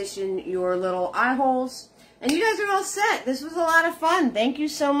would position your little eye holes. And you guys are all set. This was a lot of fun. Thank you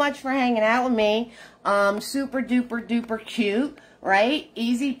so much for hanging out with me. Super duper duper cute, right?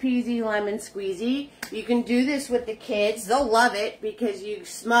 Easy peasy lemon squeezy. You can do this with the kids. They'll love it because you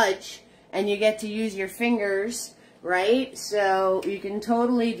smudge and you get to use your fingers, right? So you can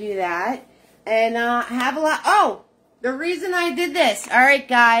totally do that. And have a lot. Oh! The reason I did this. Alright,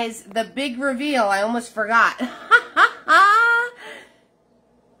 guys. The big reveal. I almost forgot.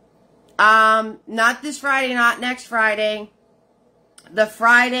 Not this Friday, not next Friday. The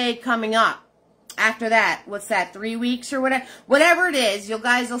Friday coming up. After that. What's that? 3 weeks or whatever? Whatever it is, you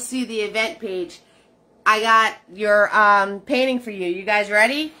guys will see the event page. I got your painting for you. You guys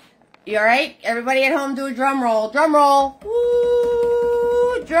ready? You alright? Everybody at home do a drum roll. Drum roll.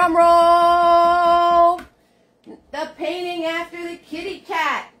 Woo! Drum roll! The painting after the kitty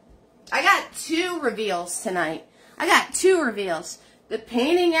cat. I got 2 reveals tonight. I got 2 reveals. The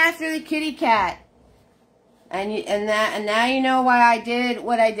painting after the kitty cat. And now you know why I did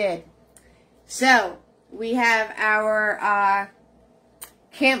what I did. So, we have our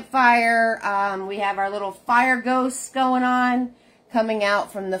campfire. We have our little fire ghosts going on, coming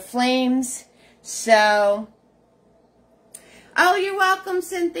out from the flames. So, oh, you're welcome,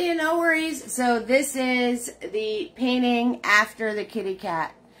 Cynthia. No worries. So, this is the painting after the kitty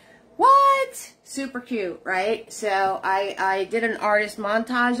cat. What? Super cute, right? So, I did an artist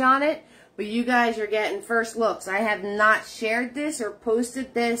montage on it, but you guys are getting first looks. I have not shared this or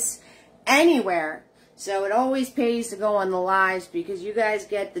posted this anywhere. So, it always pays to go on the lives because you guys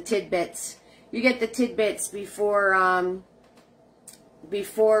get the tidbits. You get the tidbits before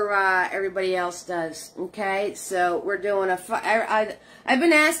everybody else does. Okay, so we're doing a fire. I've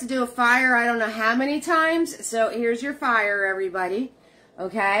been asked to do a fire I don't know how many times. So here's your fire, everybody.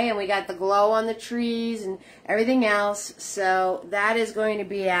 Okay, and we got the glow on the trees and everything else. So that is going to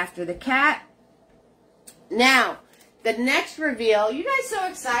be after the cat. Now, the next reveal, you guys so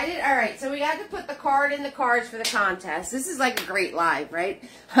excited? All right, so we got to put the card in the cards for the contest. This is like a great live, right?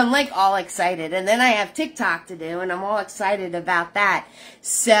 I'm like all excited. And then I have TikTok to do, and I'm all excited about that.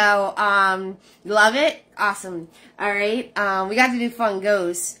 So, love it? Awesome. All right, we got to do fun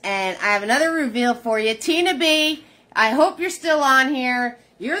ghosts. And I have another reveal for you. Tina B, I hope you're still on here.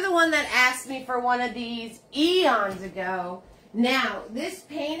 You're the one that asked me for one of these eons ago. Now, this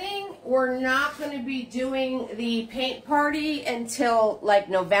painting, we're not going to be doing the paint party until like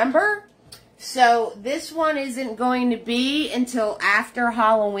November. So this one isn't going to be until after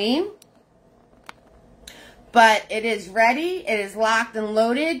Halloween. But it is ready. It is locked and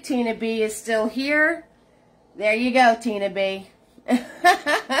loaded. Tina B is still here. There you go, Tina B.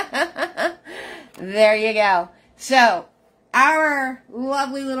 There you go. So, our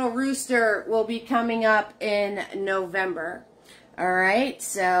lovely little rooster will be coming up in November. Alright,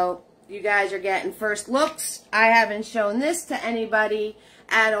 so you guys are getting first looks. I haven't shown this to anybody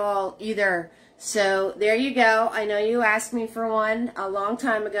at all either. So there you go. I know you asked me for one a long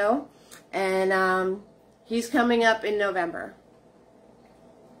time ago. And he's coming up in November.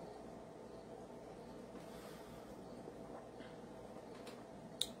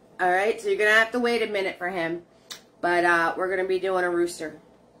 Alright, so you're going to have to wait a minute for him. But we're going to be doing a rooster.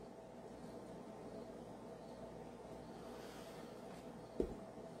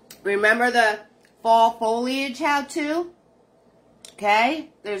 Remember the fall foliage how-to? Okay?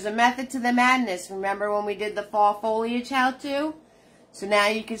 There's a method to the madness. Remember when we did the fall foliage how-to? So now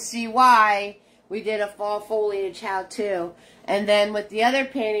you can see why we did a fall foliage how-to. And then with the other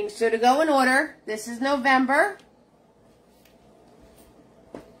paintings, so to go in order, this is November.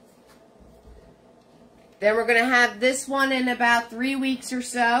 Then we're going to have this one in about 3 weeks or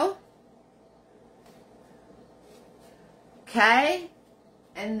so. Okay?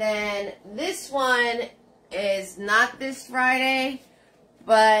 And then this one is not this Friday,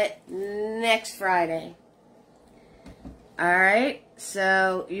 but next Friday. Alright,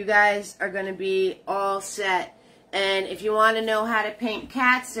 so you guys are going to be all set. And if you want to know how to paint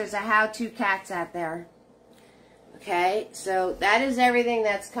cats, there's a how-to cats out there. Okay, so that is everything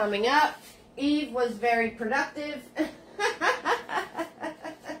that's coming up. Eve was very productive.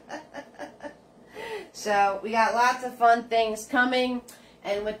 So we got lots of fun things coming.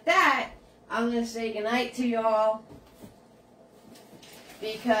 And with that, I'm going to say goodnight to y'all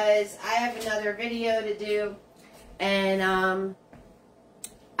because I have another video to do and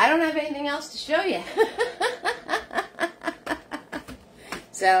I don't have anything else to show you.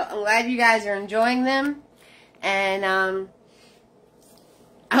 So I'm glad you guys are enjoying them and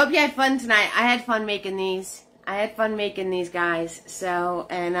I hope you had fun tonight. I had fun making these. I had fun making these guys. So,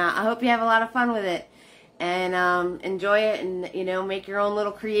 and I hope you have a lot of fun with it. And enjoy it and, you know, make your own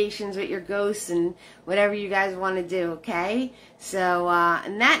little creations with your ghosts and whatever you guys want to do, okay? So,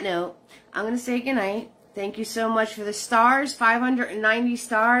 on that note, I'm going to say goodnight. Thank you so much for the stars, 590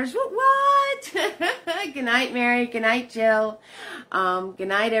 stars. What? Good night, Mary. Good night, Jill. Good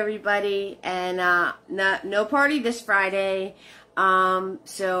night, everybody. And no party this Friday.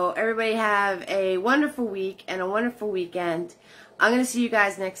 So everybody have a wonderful week and a wonderful weekend. I'm going to see you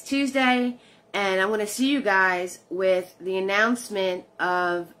guys next Tuesday. And I'm going to see you guys with the announcement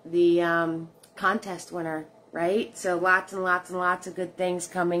of the contest winner, right? So lots and lots and lots of good things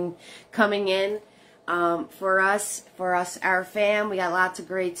coming in for us, our fam. We got lots of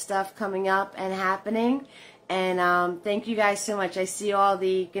great stuff coming up and happening. And thank you guys so much. I see all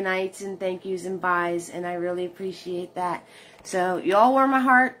the good nights and thank yous and byes, and I really appreciate that. So you all warm my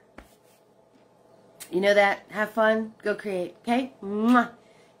heart. You know that. Have fun. Go create. Okay? Mwah.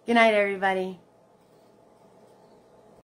 Good night, everybody.